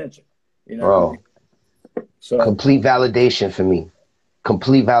pay attention. You know, bro. So complete validation for me.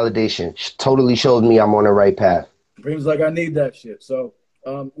 Complete validation. Totally showed me I'm on the right path. Preem's like, I need that shit. So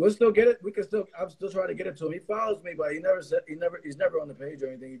we'll still get it. I'm still trying to get it to him. He follows me, but he's never on the page or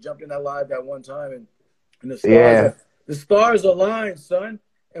anything. He jumped in that live that one time, and the stars aligned, son.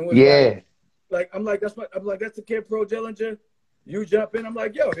 And was I'm like, that's the kid Pro Dillinger. You jump in, I'm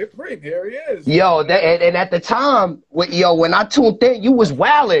like, yo, here Preem, here he is. Yo, and at the time, when I tuned in, you was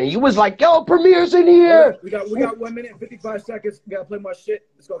wilding. You was like, yo, Premier's in here. We got 1 minute and 55 seconds. We gotta play my shit.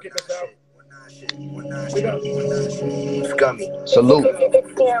 It's gonna kick us out. Scummy. Salute.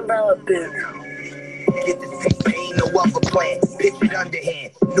 Get this big pain, no other plan. Pitch it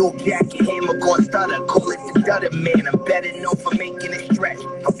underhand. No jacket, hammer gon' stutter. Call it the Dutter Man. I'm better known for making it stretch.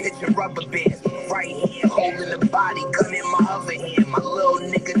 I'm pitching rubber bands. Right hand, holding the body. Gun in my other hand. My little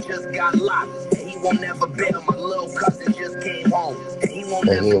nigga just got locked. And he won't never bail. My little cousin just came home. And he won't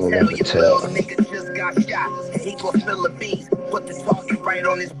never tell. Your little nigga just got shot. And he gon' spill a beast. Put the target right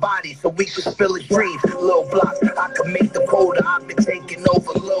on his body so we could spill his dreams. Little blocks, I can make the quota. I've been taking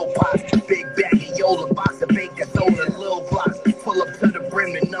over little pots. Big bag of Yola, box of bacon, soda, little blocks. Pull up to the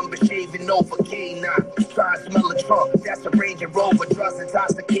brim and number shaving over K9. Try to smell a trunk, that's a Range Rover. Drugs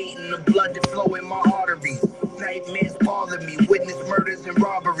intoxicating, the blood that flow in my arteries. Nightmares bother me, witness murders and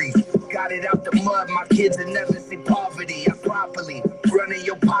robberies. Got it out the mud, my kids will never see poverty. I properly run in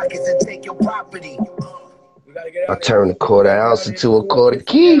your pockets and take your property. I turn a quarter ounce into a quarter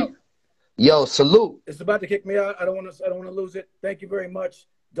key. Yo, salute. It's about to kick me out. I don't want to lose it. Thank you very much.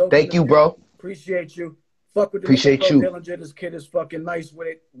 Thank you, bro. Appreciate you. Fuck with the Appreciate you. Dillinger. This kid is fucking nice with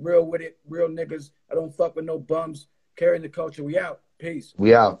it, real niggas. I don't fuck with no bums. Carrying the culture. We out. Peace.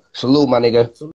 We out. Salute, my nigga. Salute.